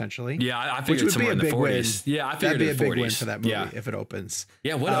about potentially. Yeah. I figured somewhere in the 40s. Win. Yeah. I figured that'd be a big 40s. win for that movie if it opens.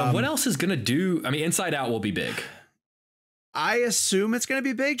 Yeah. What else is going to do? I mean, Inside Out will be big. I assume it's going to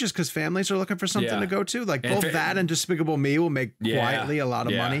be big just because families are looking for something to go to. Like both that and Despicable Me will make quietly a lot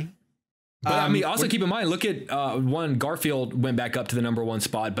of money. But I mean, also keep in mind, look at Garfield went back up to the #1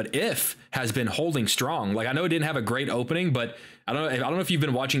 spot, but If has been holding strong. Like I know it didn't have a great opening, but I don't know if you've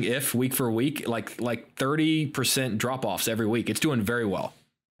been watching If week for week, like 30% drop offs every week. It's doing very well.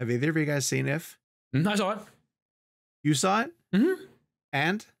 Have either of you guys seen If? I saw it. You saw it? Mm-hmm.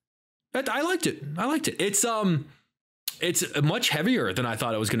 And I liked it. It's much heavier than I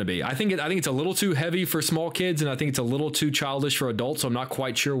thought it was going to be. I think it's a little too heavy for small kids, and I think it's a little too childish for adults. So I'm not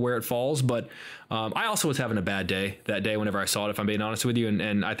quite sure where it falls. But I also was having a bad day that day whenever I saw it, if I'm being honest with you.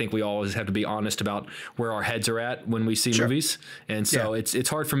 And I think we always have to be honest about where our heads are at when we see movies. And so it's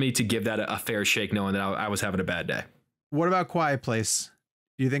hard for me to give that a fair shake, knowing that I was having a bad day. What about Quiet Place?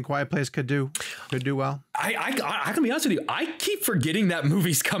 Do you think Quiet Place could do well? I can be honest with you. I keep forgetting that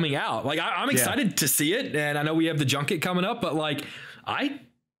movie's coming out. Like I'm excited to see it, and I know we have the junket coming up, but like I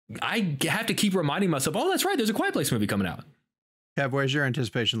have to keep reminding myself, oh, that's right, there's a Quiet Place movie coming out. Kev, where's your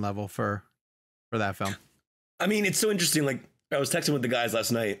anticipation level for that film? I mean, it's so interesting. Like I was texting with the guys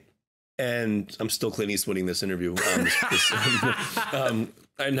last night, and I'm still Clint Eastwooding this interview. I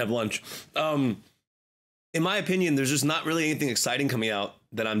didn't have lunch. In my opinion, there's just not really anything exciting coming out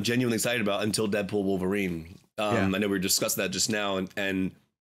that I'm genuinely excited about until Deadpool Wolverine. I know we were discussing that just now, and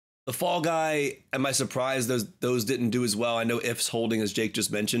The Fall Guy, am I surprised those didn't do as well? I know If's holding, as Jake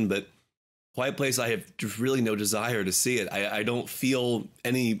just mentioned, but Quiet Place, I have just really no desire to see it. I don't feel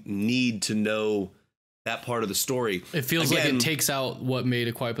any need to know that part of the story. It feels like it takes out what made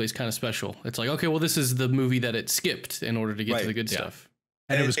A Quiet Place kind of special. It's like, okay, well, this is the movie that it skipped in order to get to the good stuff.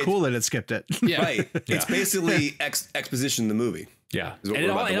 And it was cool that it skipped it. Yeah. Right. It's basically exposition in the movie. Yeah. And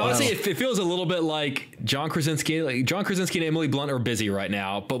honestly, it feels a little bit like John Krasinski and Emily Blunt are busy right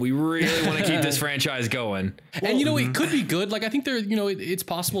now, but we really want to keep this franchise going. And it could be good. Like I think it's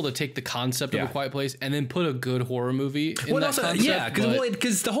possible to take the concept of A Quiet Place and then put a good horror movie in that concept.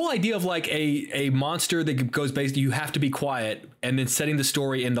 Because the whole idea of like a monster that goes based, you have to be quiet, and then setting the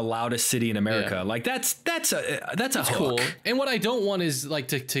story in the loudest city in America, like that's hook. Cool. And what I don't want is like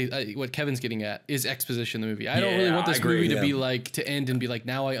to what Kevin's getting at is exposition in the movie. I don't really want this movie to be like to end and be like,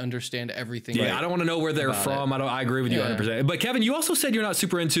 now I understand everything. Yeah, I don't want to know where they're from. I agree with you 100%. But Kevin, you also said you're not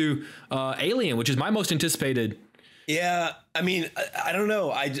super into Alien, which is my most anticipated. Yeah, I mean, I don't know.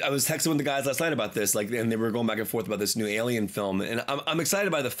 I was texting with the guys last night about this, and they were going back and forth about this new Alien film, and I'm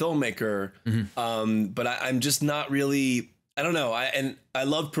excited by the filmmaker, but I'm just not really. I don't know. I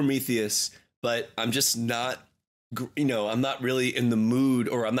love Prometheus, but I'm just not. I'm not really in the mood,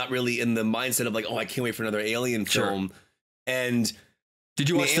 or I'm not really in the mindset of like, oh, I can't wait for another Alien film. And did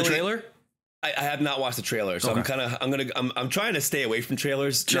you watch the trailer? I have not watched the trailer, so I'm trying to stay away from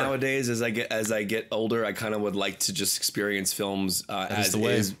trailers nowadays. As I get older, I kind of would like to just experience films as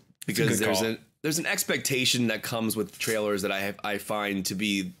is, because there's an expectation that comes with trailers that I find to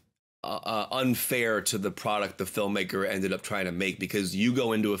be unfair to the product the filmmaker ended up trying to make, because you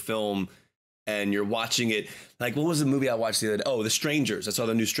go into a film and you're watching it like, what was the movie I watched the other day? Oh, The Strangers. I saw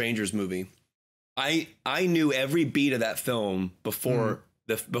the new Strangers movie. I knew every beat of that film before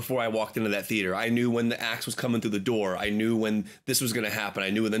I walked into that theater. I knew when the axe was coming through the door. I knew when this was going to happen.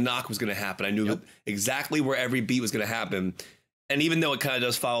 I knew when the knock was going to happen. I knew exactly where every beat was going to happen. And even though it kind of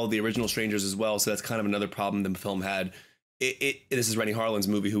does follow the original Strangers as well, so that's kind of another problem the film had. This is Rennie Harlan's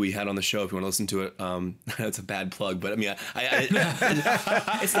movie, who we had on the show. If you want to listen to it, it's a bad plug, but I mean,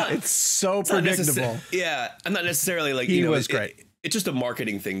 it's not. It's so predictable. I'm not necessarily like he was great. It's just a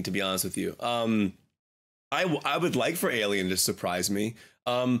marketing thing, to be honest with you. I would like for Alien to surprise me.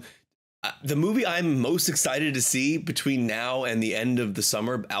 The movie I'm most excited to see between now and the end of the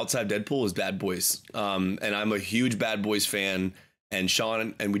summer, outside Deadpool, is Bad Boys. And I'm a huge Bad Boys fan. And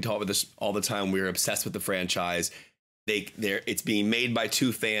Sean and we talk about this all the time. We're obsessed with the franchise. It's being made by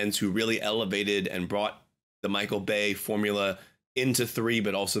two fans who really elevated and brought the Michael Bay formula into 3,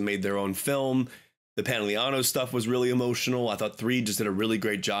 but also made their own film. The Pantoliano stuff was really emotional. I thought 3 just did a really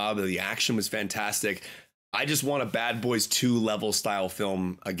great job. The action was fantastic. I just want a Bad Boys 2 level style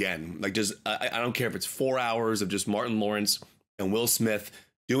film again. Like, just I don't care if it's 4 hours of just Martin Lawrence and Will Smith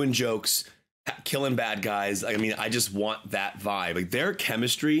doing jokes, killing bad guys. I mean, I just want that vibe. Like, their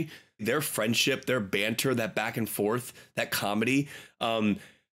chemistry, their friendship, their banter, that back and forth, that comedy. I'm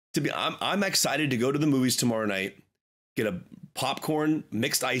excited to go to the movies tomorrow night, get a popcorn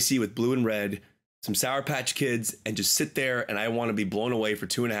mixed icy with blue and red, some Sour Patch Kids, and just sit there, and I want to be blown away for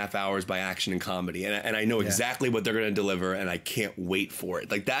 2.5 hours by action and comedy. And I know exactly what they're going to deliver, and I can't wait for it.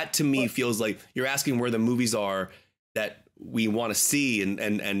 Like, that to me feels like you're asking where the movies are that we want to see, and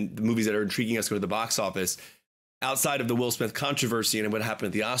the movies that are intriguing us go to the box office. outside of the Will Smith controversy and what happened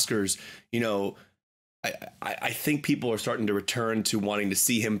at the Oscars, you know, I think people are starting to return to wanting to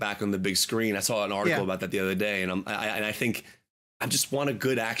see him back on the big screen. I saw an article about that the other day, and I think I just want a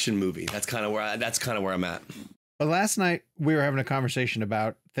good action movie. That's kind of where I'm at. But last night we were having a conversation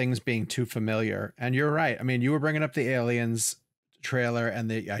about things being too familiar, and you're right. I mean, you were bringing up the Aliens trailer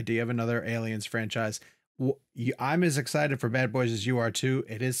and the idea of another Aliens franchise. I'm as excited for Bad Boys as you are too.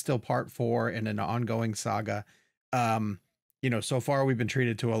 It is still part 4 in an ongoing saga. You know, so far we've been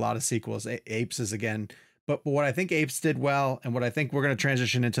treated to a lot of sequels. Apes is again, but what I think Apes did well, and what I think we're going to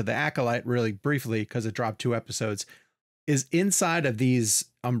transition into the Acolyte really briefly because it dropped 2 episodes, is inside of these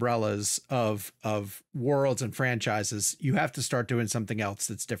umbrellas of worlds and franchises, you have to start doing something else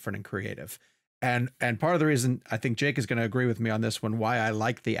that's different and creative. And part of the reason I think Jake is going to agree with me on this one, why I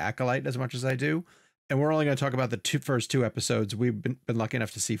like the Acolyte as much as I do, and we're only going to talk about the first 2 episodes. We've been lucky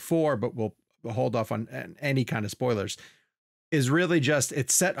enough to see 4, but we'll hold off on any kind of spoilers, is really just,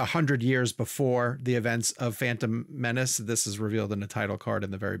 it's set 100 years before the events of Phantom Menace. This is revealed in the title card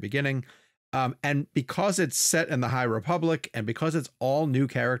in the very beginning. And because it's set in the High Republic, and because it's all new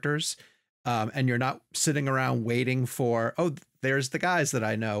characters, and you're not sitting around waiting for, oh, there's the guys that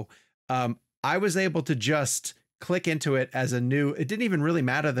I know. I was able to just click into it as a new, it didn't even really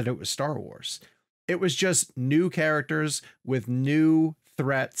matter that it was Star Wars. It was just new characters with new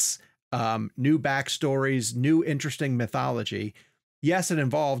threats, new backstories, new interesting mythology. Yes, it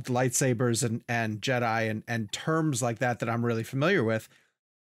involved lightsabers and Jedi and terms like that I'm really familiar with.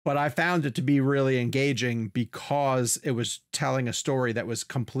 But I found it to be really engaging because it was telling a story that was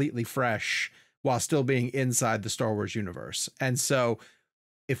completely fresh while still being inside the Star Wars universe. And so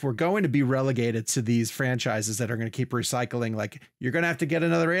if we're going to be relegated to these franchises that are going to keep recycling, like, you're going to have to get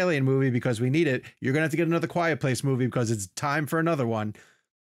another Alien movie because we need it. You're going to have to get another Quiet Place movie because it's time for another one.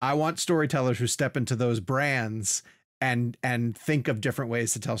 I want storytellers who step into those brands and think of different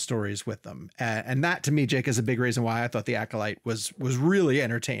ways to tell stories with them. And that, to me, Jake, is a big reason why I thought The Acolyte was really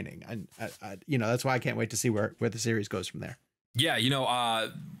entertaining. And you know, that's why I can't wait to see where the series goes from there. Yeah, you know, I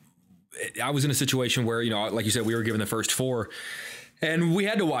was in a situation where, you know, like you said, we were given the first 4. And we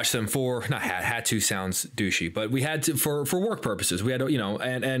had to watch them for, not had to sounds douchey, but we had to for work purposes. We had to, you know,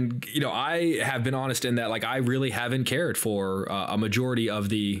 and you know, I have been honest in that, like, I really haven't cared for a majority of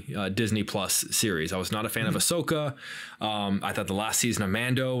the Disney Plus series. I was not a fan of Ahsoka. I thought the last season of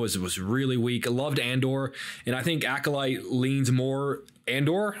Mando was really weak. I loved Andor, and I think Acolyte leans more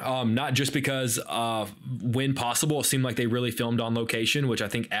Andor, not just because when possible, it seemed like they really filmed on location, which I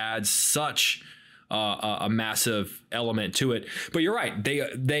think adds such a massive element to it. But you're right.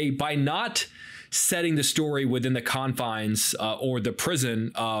 They by not setting the story within the confines or the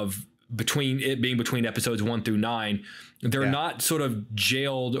prison of between episodes 1 through 9, they're not sort of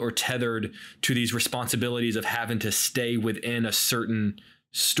jailed or tethered to these responsibilities of having to stay within a certain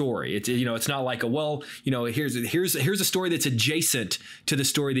story. It's, you know, it's not like here's a story that's adjacent to the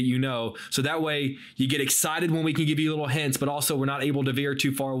story that, you know, so that way you get excited when we can give you little hints, but also we're not able to veer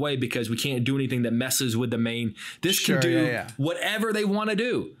too far away because we can't do anything that messes with the main. This can do whatever they want to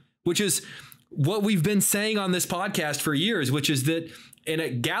do, which is what we've been saying on this podcast for years, which is that in a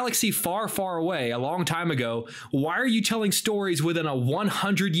galaxy far, far away, a long time ago, why are you telling stories within a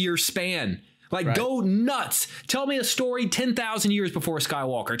 100-year span? Like, go nuts. Tell me a story 10,000 years before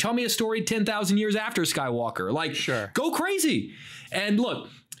Skywalker. Tell me a story 10,000 years after Skywalker. Like, go crazy. And look,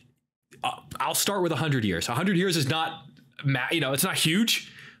 I'll start with 100 years. 100 years is not, you know, it's not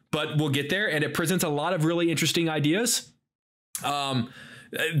huge, but we'll get there. And it presents a lot of really interesting ideas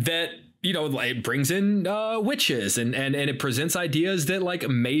that, you know, it brings in witches and it presents ideas that, like,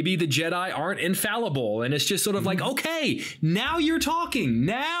 maybe the Jedi aren't infallible. And it's just sort of like, okay, now you're talking,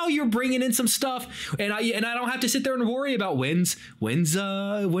 now you're bringing in some stuff. And I don't have to sit there and worry about when's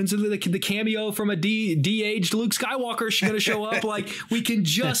the cameo from a de-aged Luke Skywalker going to show up. Like, we can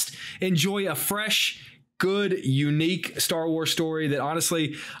just enjoy a fresh, good, unique Star Wars story that,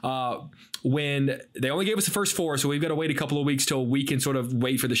 honestly, when they only gave us the first 4, so we've got to wait a couple of weeks till we can sort of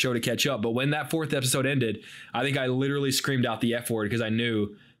wait for the show to catch up. But when that 4th episode ended, I think I literally screamed out the F word because I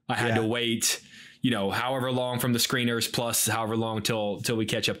knew I had to wait, you know, however long from the screeners plus however long till we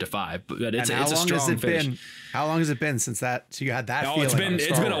catch up to 5. But it's a strong finish. How long has it been since that? So you had that feeling?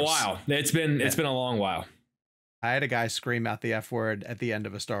 It's been a while. It's been a long while. I had a guy scream out the F word at the end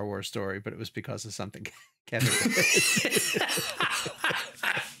of a Star Wars story, but it was because of something Kevin did.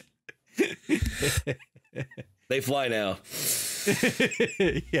 They fly now.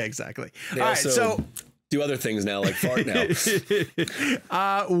 Yeah, exactly. They All right, so do other things now, like fart now.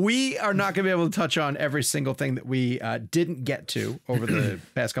 We are not going to be able to touch on every single thing that we didn't get to over the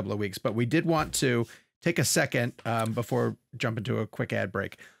past couple of weeks, but we did want to take a second before jumping to a quick ad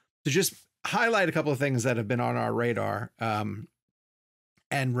break to just highlight a couple of things that have been on our radar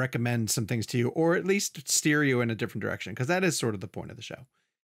and recommend some things to you, or at least steer you in a different direction, because that is sort of the point of the show.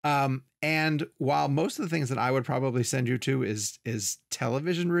 And while most of the things that I would probably send you to is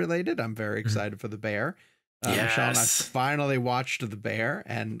television related, I'm very excited for The Bear. Michelle and I finally watched The Bear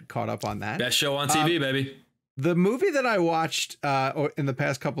and caught up on that. Best show on TV, baby. The movie that I watched in the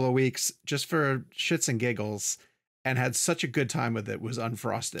past couple of weeks, just for shits and giggles, and had such a good time with it, was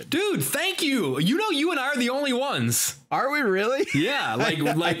Unfrosted. Dude, thank you. You know, you and I are the only ones. Are we really? Yeah, like.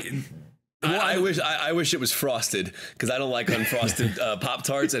 Well, I wish it was Frosted, because I don't like unfrosted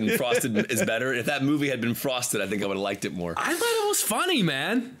Pop-Tarts, and Frosted is better. If that movie had been Frosted, I think I would have liked it more. I thought it was funny,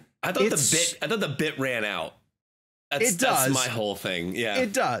 man. I thought the bit ran out. That's my whole thing. Yeah,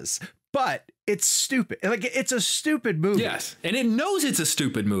 it does. But it's stupid. Like, it's a stupid movie. Yes, and it knows it's a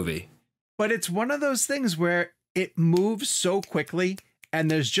stupid movie. But it's one of those things where it moves so quickly,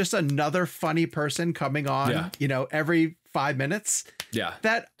 and there's just another funny person coming on, every 5 minutes. Yeah,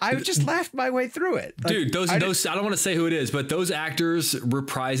 that I just laughed my way through it. Like, dude, those I don't want to say who it is, but those actors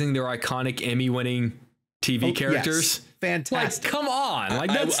reprising their iconic Emmy-winning TV characters, yes, fantastic. Like, come on,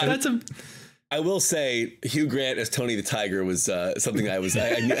 like that's a. I will say Hugh Grant as Tony the Tiger was something I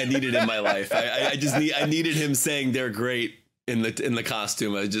needed in my life. I needed him saying they're great in the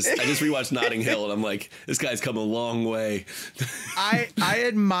costume. I just rewatched Notting Hill, and I'm like, this guy's come a long way. I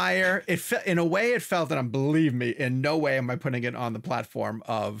admire it. In a way, it felt, and believe me, in no way am I putting it on the platform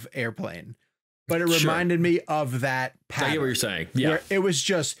of Airplane, but it reminded me of that pattern. I get what you're saying. Yeah, where it was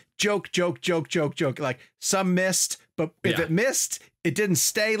just joke, like some missed, but if it missed, it didn't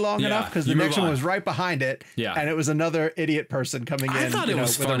stay long enough because the next one was right behind it. Yeah, and it was another idiot person coming in. I thought it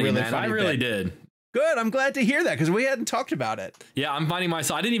was funny, man. I really did. Good. I'm glad to hear that, because we hadn't talked about it. Yeah, I'm finding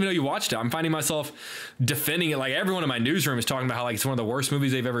myself, I didn't even know you watched it. I'm finding myself defending it. Like, everyone in my newsroom is talking about how, like, it's one of the worst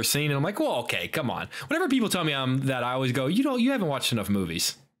movies they've ever seen. And I'm like, well, okay, come on. Whenever people tell me that, I always go, you haven't watched enough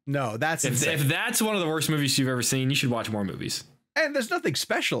movies. No, that's insane. If that's one of the worst movies you've ever seen, you should watch more movies. And there's nothing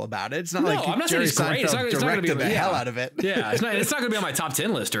special about it. It's not like I'm not saying it's great. It's not going to be the hell out of it. Yeah, it's not going to be on my top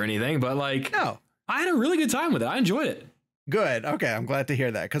 10 list or anything, but, like, no, I had a really good time with it. I enjoyed it. Good. Okay. I'm glad to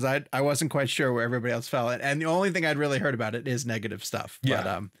hear that, because I wasn't quite sure where everybody else felt. And the only thing I'd really heard about it is negative stuff. Yeah.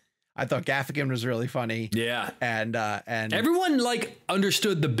 But I thought Gaffigan was really funny. Yeah. And everyone, like,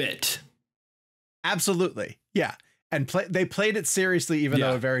 understood the bit. Absolutely. Yeah. And they played it seriously, even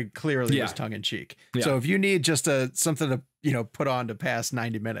though it very clearly was tongue in cheek. Yeah. So if you need just something to put on to pass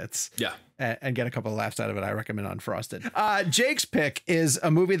 90 minutes and get a couple of laughs out of it, I recommend Unfrosted. Jake's pick is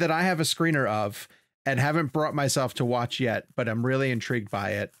a movie that I have a screener of and haven't brought myself to watch yet, but I'm really intrigued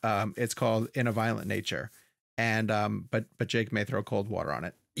by it. It's called In a Violent Nature. And but Jake may throw cold water on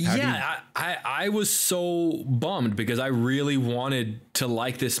it. I was so bummed, because I really wanted to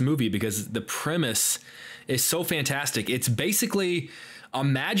like this movie, because the premise is so fantastic. It's basically,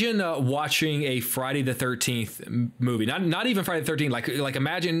 imagine watching a Friday the 13th movie, not even Friday the 13th. Like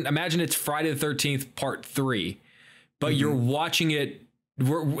imagine it's Friday the 13th part 3, but you're watching it.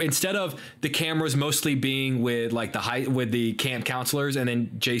 Instead of the cameras mostly being with with the camp counselors, and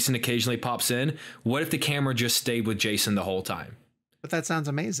then Jason occasionally pops in, what if the camera just stayed with Jason the whole time? But that sounds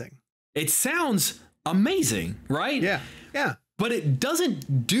amazing. It sounds amazing, right? Yeah. Yeah. But it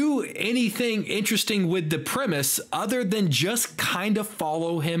doesn't do anything interesting with the premise other than just kind of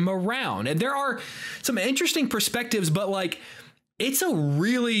follow him around. And there are some interesting perspectives, but, like, it's a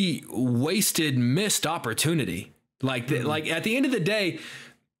really wasted, missed opportunity. Like, like at the end of the day,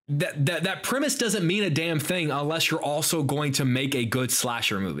 that premise doesn't mean a damn thing unless you're also going to make a good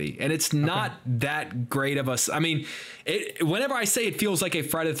slasher movie. And it's not that great of us. I mean, whenever I say it feels like a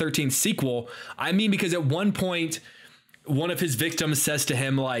Friday the 13th sequel, I mean, because at one point, one of his victims says to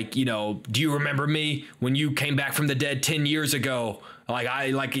him, like, do you remember me when you came back from the dead 10 years ago?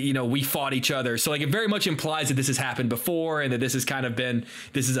 We fought each other. So, like, it very much implies that this has happened before, and that this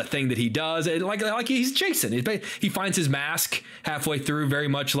is a thing that he does. And like he's Jason. He finds his mask halfway through, very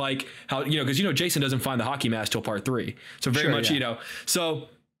much like how, because, Jason doesn't find the hockey mask till part 3. So very much, so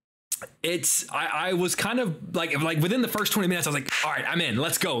I was kind of like within the first 20 minutes, I was like, all right, I'm in,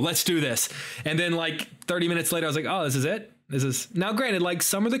 let's go, let's do this. And then, like, 30 minutes later, I was like, oh, this is it. Now, granted, like,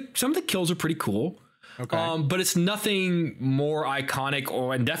 some of the kills are pretty cool. Okay. But it's nothing more iconic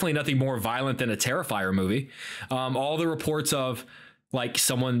and definitely nothing more violent than a Terrifier movie. All the reports of, like,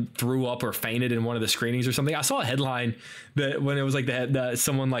 someone threw up or fainted in one of the screenings or something. I saw a headline that when it was like that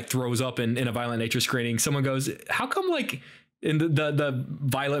someone, like, throws up in a Violent Nature screening, someone goes, how come, like, in the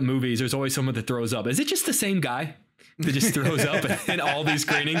violent movies, there's always someone that throws up? Is it just the same guy? that just throws up in all these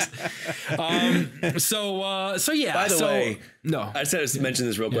screenings. So yeah. By the way, no, I just had to mention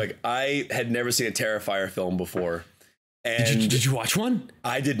this real quick. I had never seen a Terrifier film before. And did you watch one?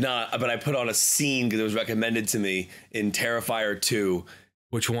 I did not, but I put on a scene because it was recommended to me in Terrifier 2.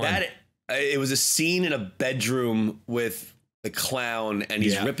 Which one? It was a scene in a bedroom with the clown, and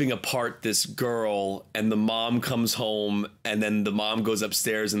he's ripping apart this girl, and the mom comes home, and then the mom goes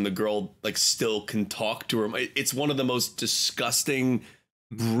upstairs, and the girl like still can talk to her. It's one of the most disgusting,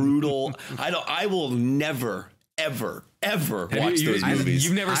 brutal. I will never, ever watch those movies.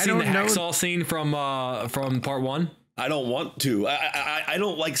 You've never seen the hacksaw scene from part 1? I don't want to. I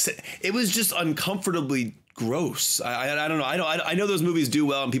don't like. It was just uncomfortably gross. I don't know. I know those movies do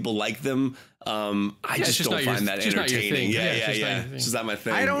well and people like them. I just don't find that entertaining. Yeah. It's just not my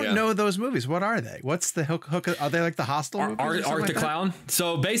thing. I don't know those movies. What are they? What's the hook? Are they like the Hostel movies? Art the Clown.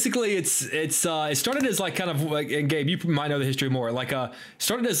 So basically, it started as like kind of like, and Gabe, you might know the history more. Like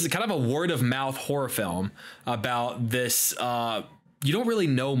started as kind of a word of mouth horror film about this. You don't really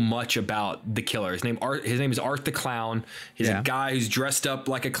know much about the killer. His name is Art the Clown. He's a guy who's dressed up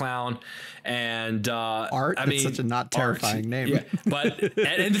like a clown. And Art, that's such a not terrifying name. Yeah. But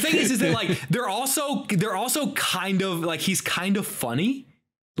and the thing is that like they're also kind of like he's kind of funny.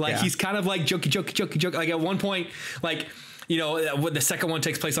 Like he's kind of like jokey. Like at one point, like, you know, the second one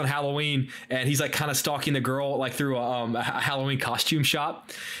takes place on Halloween, and he's like kind of stalking the girl like through a Halloween costume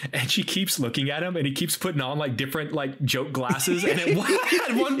shop, and she keeps looking at him, and he keeps putting on like different like joke glasses, and at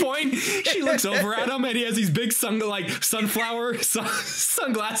one point she looks over at him, and he has these big sunflower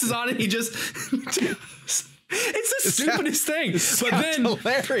sunglasses on, and he just it's the stupidest thing. But then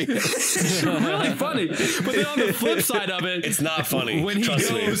hilarious. It's really funny. But then on the flip side of it, it's not funny. When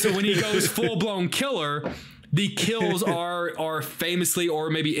he goes full blown killer, the kills are famously or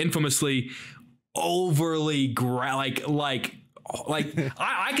maybe infamously overly I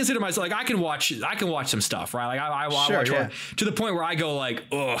consider myself like I can watch some stuff, right? Like I watch horror to the point where I go like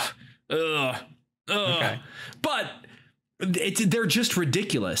ugh. Okay. But they're just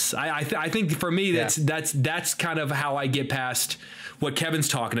ridiculous. I think for me that's kind of how I get past what Kevin's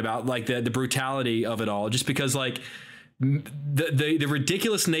talking about, like the brutality of it all, just because like the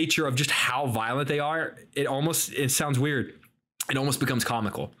ridiculous nature of just how violent they are. It sounds weird. It almost becomes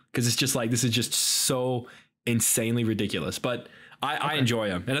comical because it's just like, this is just so insanely ridiculous, but I enjoy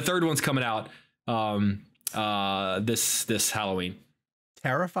them. And a third one's coming out this Halloween.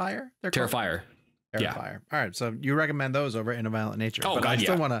 Terrifier? Terrifier. Yeah. All right. So you recommend those over In a Violent Nature. Oh, but God, I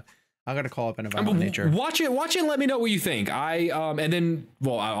still want to, I'm going to call up In a Violent Nature. Watch it and let me know what you think. And then,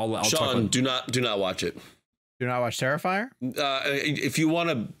 well, I'll Sean, do not watch it. Do not watch Terrifier? If you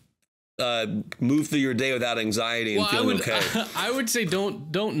want to move through your day without anxiety and feeling okay. I would say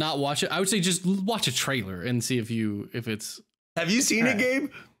don't not watch it. I would say just watch a trailer and see if it's. Have you seen it,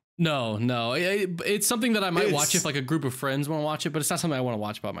 Gabe? No. It's something that I might watch if like a group of friends want to watch it, but it's not something I want to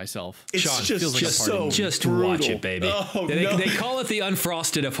watch by myself. It's Sean, just, feels like just so just brutal. Watch it, baby. Oh, they call it the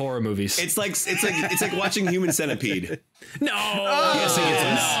Unfrosted of horror movies. It's like watching Human Centipede. No. Yes, it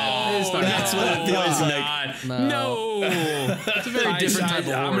is. No. That's what it feels like. No. It's a very different type of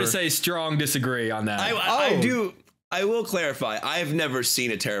horror. I'm going to say strong disagree on that. I will clarify. I've never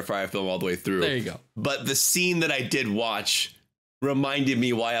seen a Terrifier film all the way through. There you go. But the scene that I did watch reminded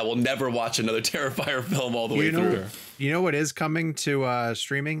me why I will never watch another Terrifier film all the way through. You know what is coming to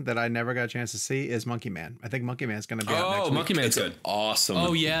streaming that I never got a chance to see is Monkey Man. I think Monkey Man's going to be out next week. Monkey Man's good. Awesome.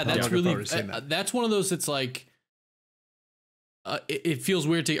 Oh yeah, that's really that's one of those that's like it feels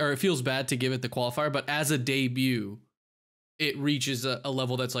weird it feels bad to give it the qualifier, but as a debut, it reaches a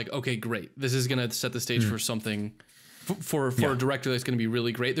level that's like, okay, great. This is going to set the stage for something for a director that's going to be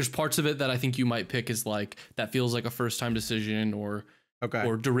really great. There's parts of it that I think you might pick as like that feels like a first time decision or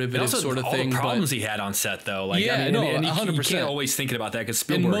derivative sort of thing. All the problems he had on set though, like and 100%. You can't always thinking about that because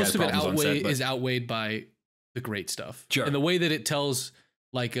Spielberg most has of it is outweighed by the great stuff. Sure. And the way that it tells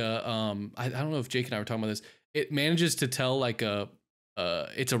like I don't know if Jake and I were talking about this. It manages to tell like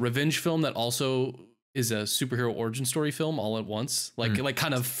it's a revenge film that also is a superhero origin story film all at once, like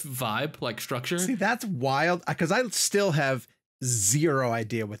kind of vibe, like structure. See, that's wild because I still have zero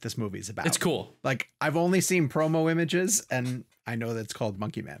idea what this movie's about. It's cool. Like I've only seen promo images and I know that it's called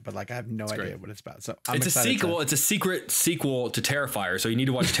Monkey Man, but like I have no idea what it's about. So it's a sequel. It's a secret sequel to Terrifier. So you need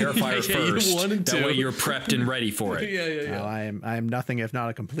to watch Terrifier first. That way you're prepped and ready for it. Yeah. Well, I am nothing if not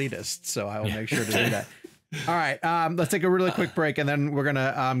a completist, so I will make sure to do that. All right, let's take a really quick break, and then we're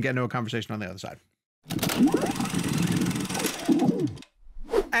gonna get into a conversation on the other side.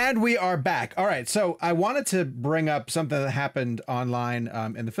 And we are back. All right. So I wanted to bring up something that happened online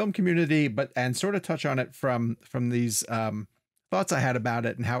in the film community, and sort of touch on it from these thoughts I had about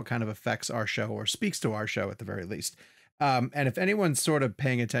it and how it kind of affects our show, or speaks to our show at the very least. And if anyone's sort of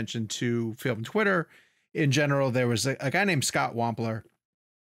paying attention to film Twitter in general, there was a guy named Scott Wampler,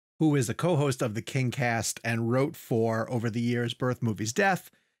 who is the co-host of the King Cast and wrote for, over the years, Birth, Movies, Death,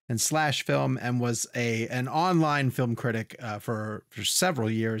 and Slash Film, and was an online film critic for several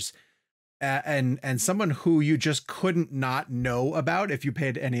years, and someone who you just couldn't not know about if you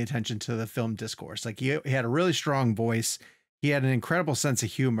paid any attention to the film discourse. Like he had a really strong voice, he had an incredible sense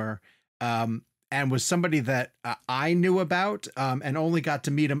of humor, and was somebody that I knew about and only got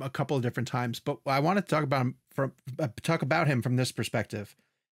to meet him a couple of different times. But I wanted to talk about him from this perspective,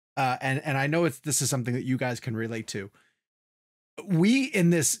 and I know this is something that you guys can relate to. We in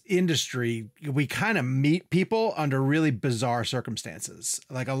this industry, we kind of meet people under really bizarre circumstances.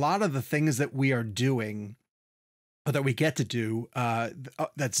 Like a lot of the things that we are doing, or that we get to do,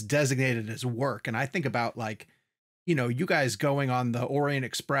 that's designated as work. And I think about, like, you know, you guys going on the Orient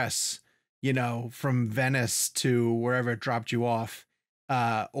Express, you know, from Venice to wherever it dropped you off.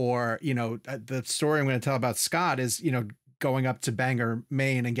 Or, you know, the story I'm going to tell about Scott is, you know, going up to Bangor,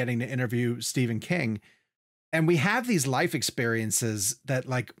 Maine and getting to interview Stephen King. And we have these life experiences that,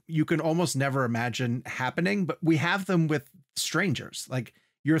 like, you can almost never imagine happening, but we have them with strangers. Like,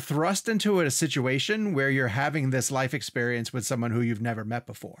 you're thrust into a situation where you're having this life experience with someone who you've never met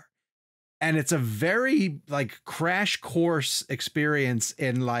before. And it's a very, like, crash course experience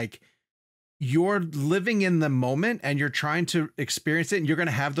in, like, you're living in the moment and you're trying to experience it, and you're going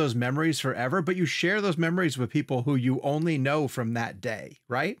to have those memories forever, but you share those memories with people who you only know from that day,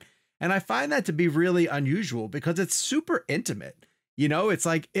 right? And I find that to be really unusual because it's super intimate. You know, it's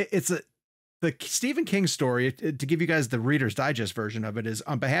like, the Stephen King story, to give you guys the Reader's Digest version of it, is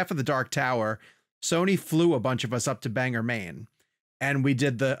on behalf of the Dark Tower, Sony flew a bunch of us up to Bangor, Maine, and we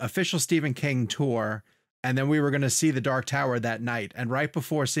did the official Stephen King tour. And then we were going to see the Dark Tower that night. And right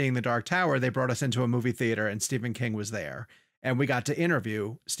before seeing the Dark Tower, they brought us into a movie theater and Stephen King was there. And we got to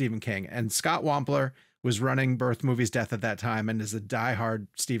interview Stephen King. And Scott Wampler was running Birth, Movies, Death at that time and is a diehard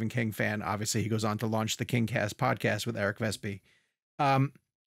Stephen King fan. Obviously, he goes on to launch the King Cast podcast with Eric Vespi.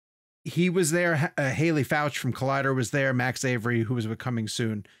 He was there. Haley Fouch from Collider was there. Max Avery, who was with Coming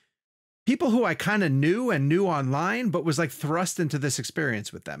Soon. People who I kind of knew online, but was like thrust into this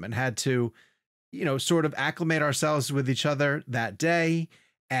experience with them and had to, you know, sort of acclimate ourselves with each other that day.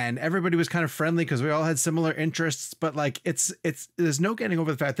 And everybody was kind of friendly because we all had similar interests, but like, there's no getting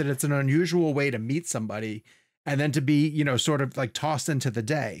over the fact that it's an unusual way to meet somebody and then to be, you know, sort of like tossed into the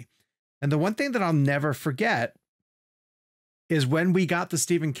day. And the one thing that I'll never forget is when we got the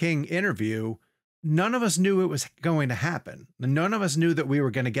Stephen King interview, none of us knew it was going to happen. None of us knew that we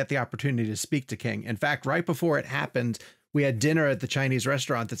were going to get the opportunity to speak to King. In fact, right before it happened, we had dinner at the Chinese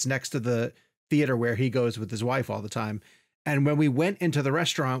restaurant that's next to the theater where he goes with his wife all the time. And when we went into the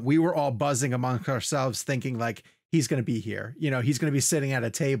restaurant, we were all buzzing amongst ourselves thinking like, he's going to be here. You know, he's going to be sitting at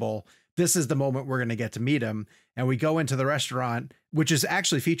a table. This is the moment we're going to get to meet him. And we go into the restaurant, which is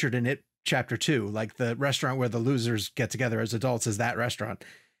actually featured in It Chapter 2, like the restaurant where the losers get together as adults is that restaurant.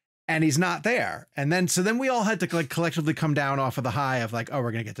 And he's not there. And then, so then we all had to like collectively come down off of the high of like, oh,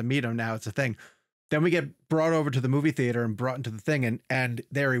 we're going to get to meet him now. It's a thing. Then we get brought over to the movie theater and brought into the thing, and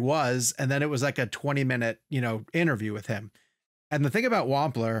there he was. And then it was like a 20-minute, you know, interview with him. And the thing about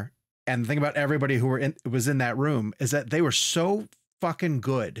Wampler and the thing about everybody who was in that room is that they were so fucking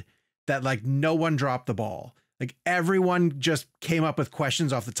good that like no one dropped the ball. Like everyone just came up with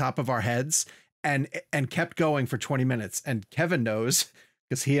questions off the top of our heads and kept going for 20 minutes. And Kevin knows,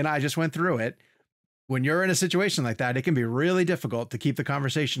 because he and I just went through it. When you're in a situation like that, it can be really difficult to keep the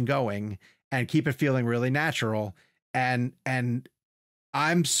conversation going and keep it feeling really natural. And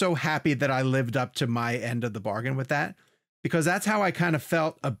I'm so happy that I lived up to my end of the bargain with that, because that's how I kind of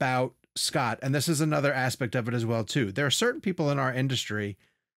felt about Scott. And this is another aspect of it as well, too. There are certain people in our industry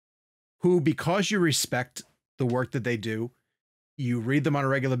who, because you respect the work that they do, you read them on a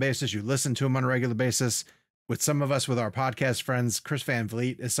regular basis, you listen to them on a regular basis. With some of us, with our podcast friends, Chris Van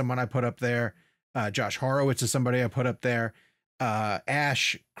Vliet is someone I put up there. Josh Horowitz is somebody I put up there.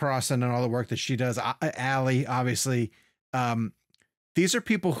 Ash Crossan and all the work that she does. Allie, obviously. These are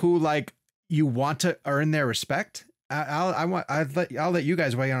people who like you want to earn their respect. I'll let you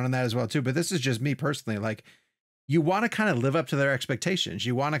guys weigh in on that as well too. But this is just me personally. Like, you want to kind of live up to their expectations.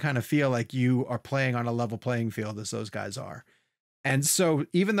 You want to kind of feel like you are playing on a level playing field as those guys are. And so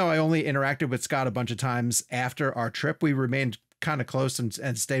even though I only interacted with Scott a bunch of times after our trip, we remained kind of close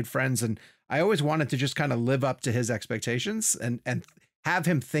and stayed friends. And I always wanted to just kind of live up to his expectations. And have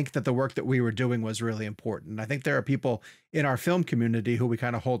him think that the work that we were doing was really important. I think there are people in our film community who we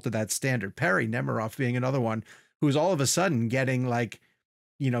kind of hold to that standard. Perry Nemiroff being another one who's all of a sudden getting like,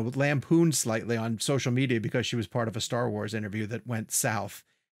 lampooned slightly on social media because she was part of a Star Wars interview that went south.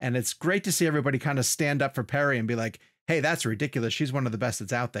 And it's great to see everybody kind of stand up for Perry and be like, hey, that's ridiculous. She's one of the best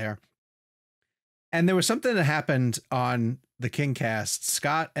that's out there. And there was something that happened on the Kingcast.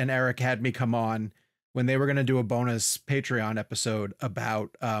 Scott and Eric had me come on when they were going to do a bonus Patreon episode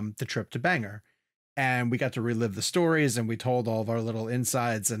about the trip to Bangor. And we got to relive the stories and we told all of our little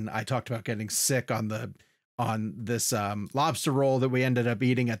insides. And I talked about getting sick on this lobster roll that we ended up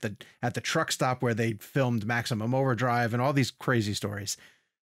eating at the truck stop where they filmed Maximum Overdrive and all these crazy stories.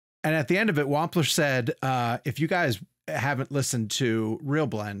 And at the end of it, Wampler said, if you guys haven't listened to Real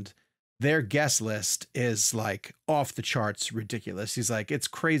Blend, their guest list is like off the charts ridiculous. He's like, it's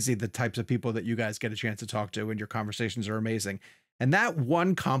crazy the types of people that you guys get a chance to talk to and your conversations are amazing. And that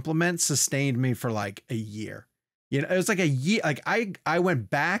one compliment sustained me for like a year. It was like a year. Like I went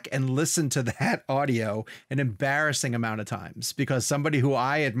back and listened to that audio an embarrassing amount of times because somebody who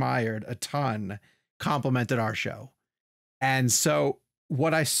I admired a ton complimented our show. And so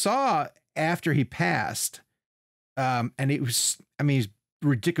what I saw after he passed, and he's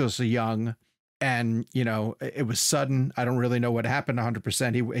ridiculously young and, it was sudden. I don't really know what happened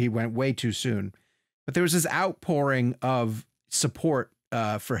 100%. He went way too soon, but there was this outpouring of support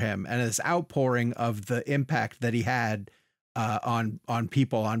for him and this outpouring of the impact that he had on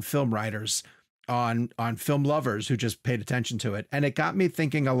people, on film writers, on film lovers who just paid attention to it. And it got me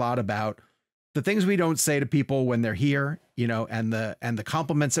thinking a lot about the things we don't say to people when they're here, and the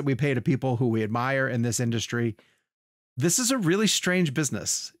compliments that we pay to people who we admire in this industry. This is a really strange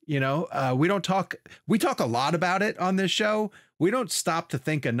business. We talk a lot about it on this show. We don't stop to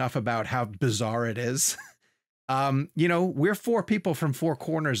think enough about how bizarre it is. We're four people from four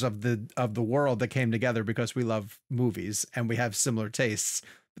corners of the world that came together because we love movies and we have similar tastes.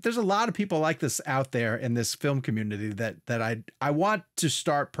 But there's a lot of people like this out there in this film community that I want to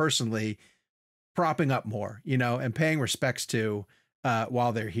start personally propping up more, and paying respects to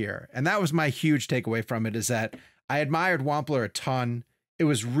while they're here. And that was my huge takeaway from it, is that I admired Wampler a ton. It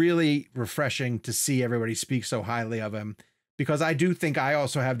was really refreshing to see everybody speak so highly of him, because I do think I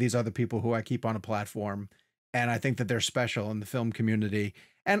also have these other people who I keep on a platform, and I think that they're special in the film community.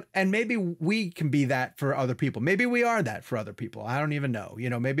 And maybe we can be that for other people. Maybe we are that for other people. I don't even know.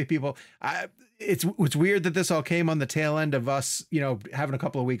 Maybe people. It's weird that this all came on the tail end of us, having a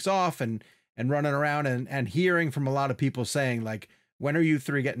couple of weeks off and running around and hearing from a lot of people saying like, when are you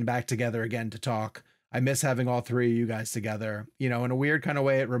three getting back together again to talk? I miss having all three of you guys together. In a weird kind of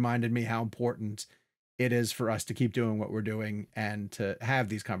way, it reminded me how important it is for us to keep doing what we're doing and to have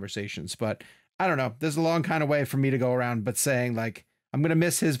these conversations. But I don't know. There's a long kind of way for me to go around, but saying like, I'm going to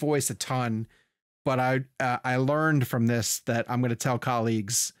miss his voice a ton, but I learned from this that I'm going to tell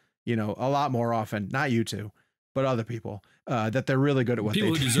colleagues, a lot more often, not you two, but other people, that they're really good at what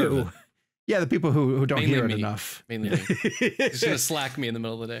people they who deserve do. it. Yeah, the people who don't Mainly hear it me. enough. Mainly me. He's going to slack me in the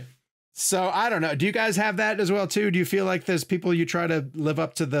middle of the day. So I don't know. Do you guys have that as well too? Do you feel like there's people you try to live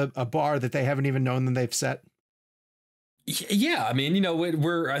up to a bar that they haven't even known that they've set? Yeah, I mean,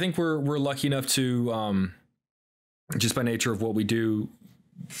 I think we're lucky enough to just by nature of what we do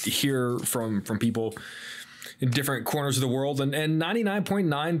hear from people in different corners of the world, and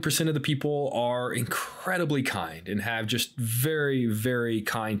 99.9% of the people are incredibly kind and have just very, very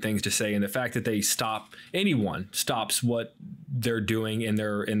kind things to say. And the fact that anyone stops what they're doing in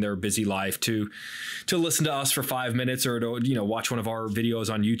their busy life to listen to us for 5 minutes or to watch one of our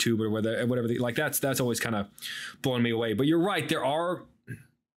videos on YouTube or whatever, like that's always kind of blowing me away. But you're right, there are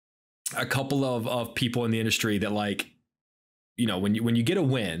a couple of people in the industry that like, when you get a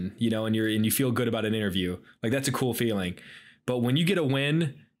win, and you feel good about an interview, like that's a cool feeling. But when you get a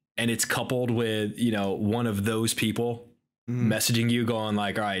win and it's coupled with, one of those people messaging you going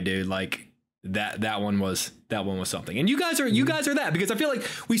like, all right, dude, like that one was something. And you guys are that, because I feel like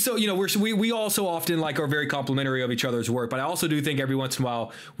we also often like are very complimentary of each other's work, but I also do think every once in a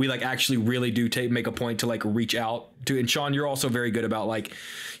while we like actually really do make a point to like reach out to, and Sean, you're also very good about like,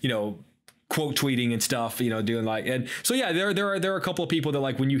 quote tweeting and stuff, doing like, and so yeah, there are a couple of people that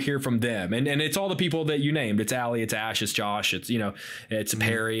like when you hear from them, and it's all the people that you named. It's Allie, it's Ash, it's Josh, it's it's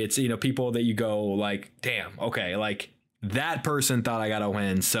Perry, it's people that you go like, damn, okay, like that person thought I got a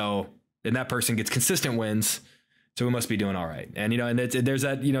win, so and that person gets consistent wins, so we must be doing all right. And and there's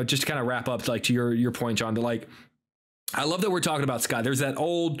that, just to kind of wrap up like to your point, John, to like, I love that we're talking about Scott. There's that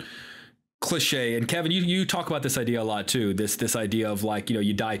old cliche. And Kevin, you talk about this idea a lot too. This idea of like, you know,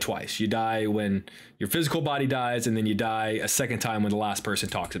 you die twice. You die when your physical body dies, and then you die a second time when the last person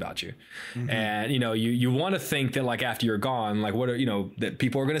talks about you. And, you know, you want to think that like after you're gone, like what are, you know, that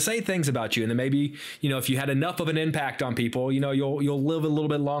people are going to say things about you. And then maybe, you know, if you had enough of an impact on people, you know, you'll live a little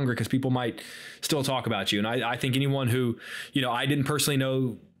bit longer because people might still talk about you. And I think anyone who, you know, I didn't personally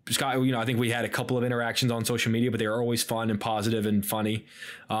know Scott, you know, I think we had a couple of interactions on social media, but they were always fun and positive and funny.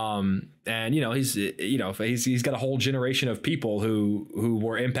 And, you know, he's got a whole generation of people who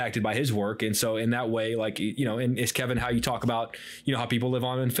were impacted by his work. And so in that way, like, you know, and it's Kevin, how you talk about, you know, how people live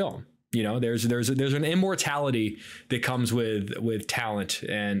on in film. You know, there's an immortality that comes with talent,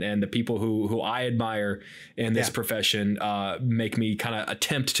 and the people who I admire in this profession make me kind of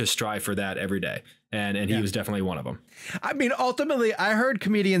attempt to strive for that every day. And he was definitely one of them. I mean, ultimately, I heard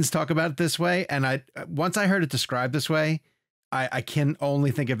comedians talk about it this way, and once I heard it described this way, I can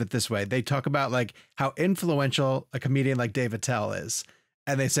only think of it this way. They talk about like how influential a comedian like Dave Attell is,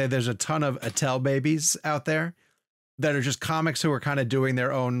 and they say there's a ton of Attell babies out there that are just comics who are kind of doing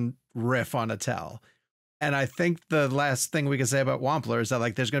their own riff on Attell. And I think the last thing we can say about Wampler is that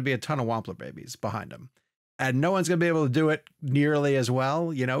like there's going to be a ton of Wampler babies behind him. And no one's going to be able to do it nearly as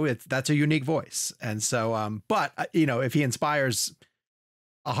well. You know, that's a unique voice. And so, but you know, if he inspires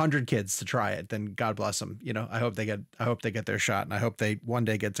 100 kids to try it, then God bless them. You know, I hope they get their shot, and I hope they one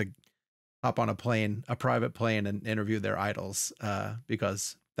day get to hop on a private plane and interview their idols,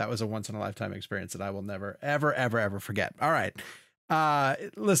 because that was a once in a lifetime experience that I will never, ever, ever, ever forget. All right.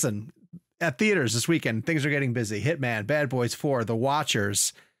 Listen, at theaters this weekend, things are getting busy. Hitman, Bad Boys 4, The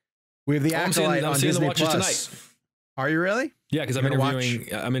Watchers. We have the Acolyte on Disney Plus tonight. Are you really? Yeah, because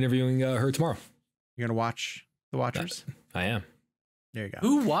I'm interviewing her tomorrow. You're gonna watch The Watchers? I am. There you go.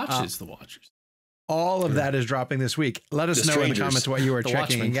 Who watches The Watchers? All of that is dropping this week. Let us know in the comments what you are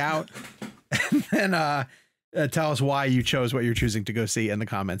checking out, and then tell us why you chose what you're choosing to go see in the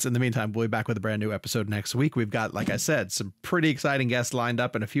comments. In the meantime, we'll be back with a brand new episode next week. We've got, like I said, some pretty exciting guests lined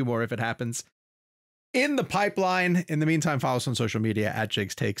up, and a few more if it happens in the pipeline. In the meantime, follow us on social media at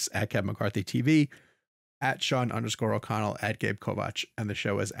Jake's Takes, at Kevin McCarthy TV, at Sean_O'Connell, at Gabe Kovac, and the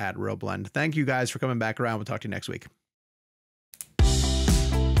show is at Real Blend. Thank you guys for coming back around. We'll talk to you next week.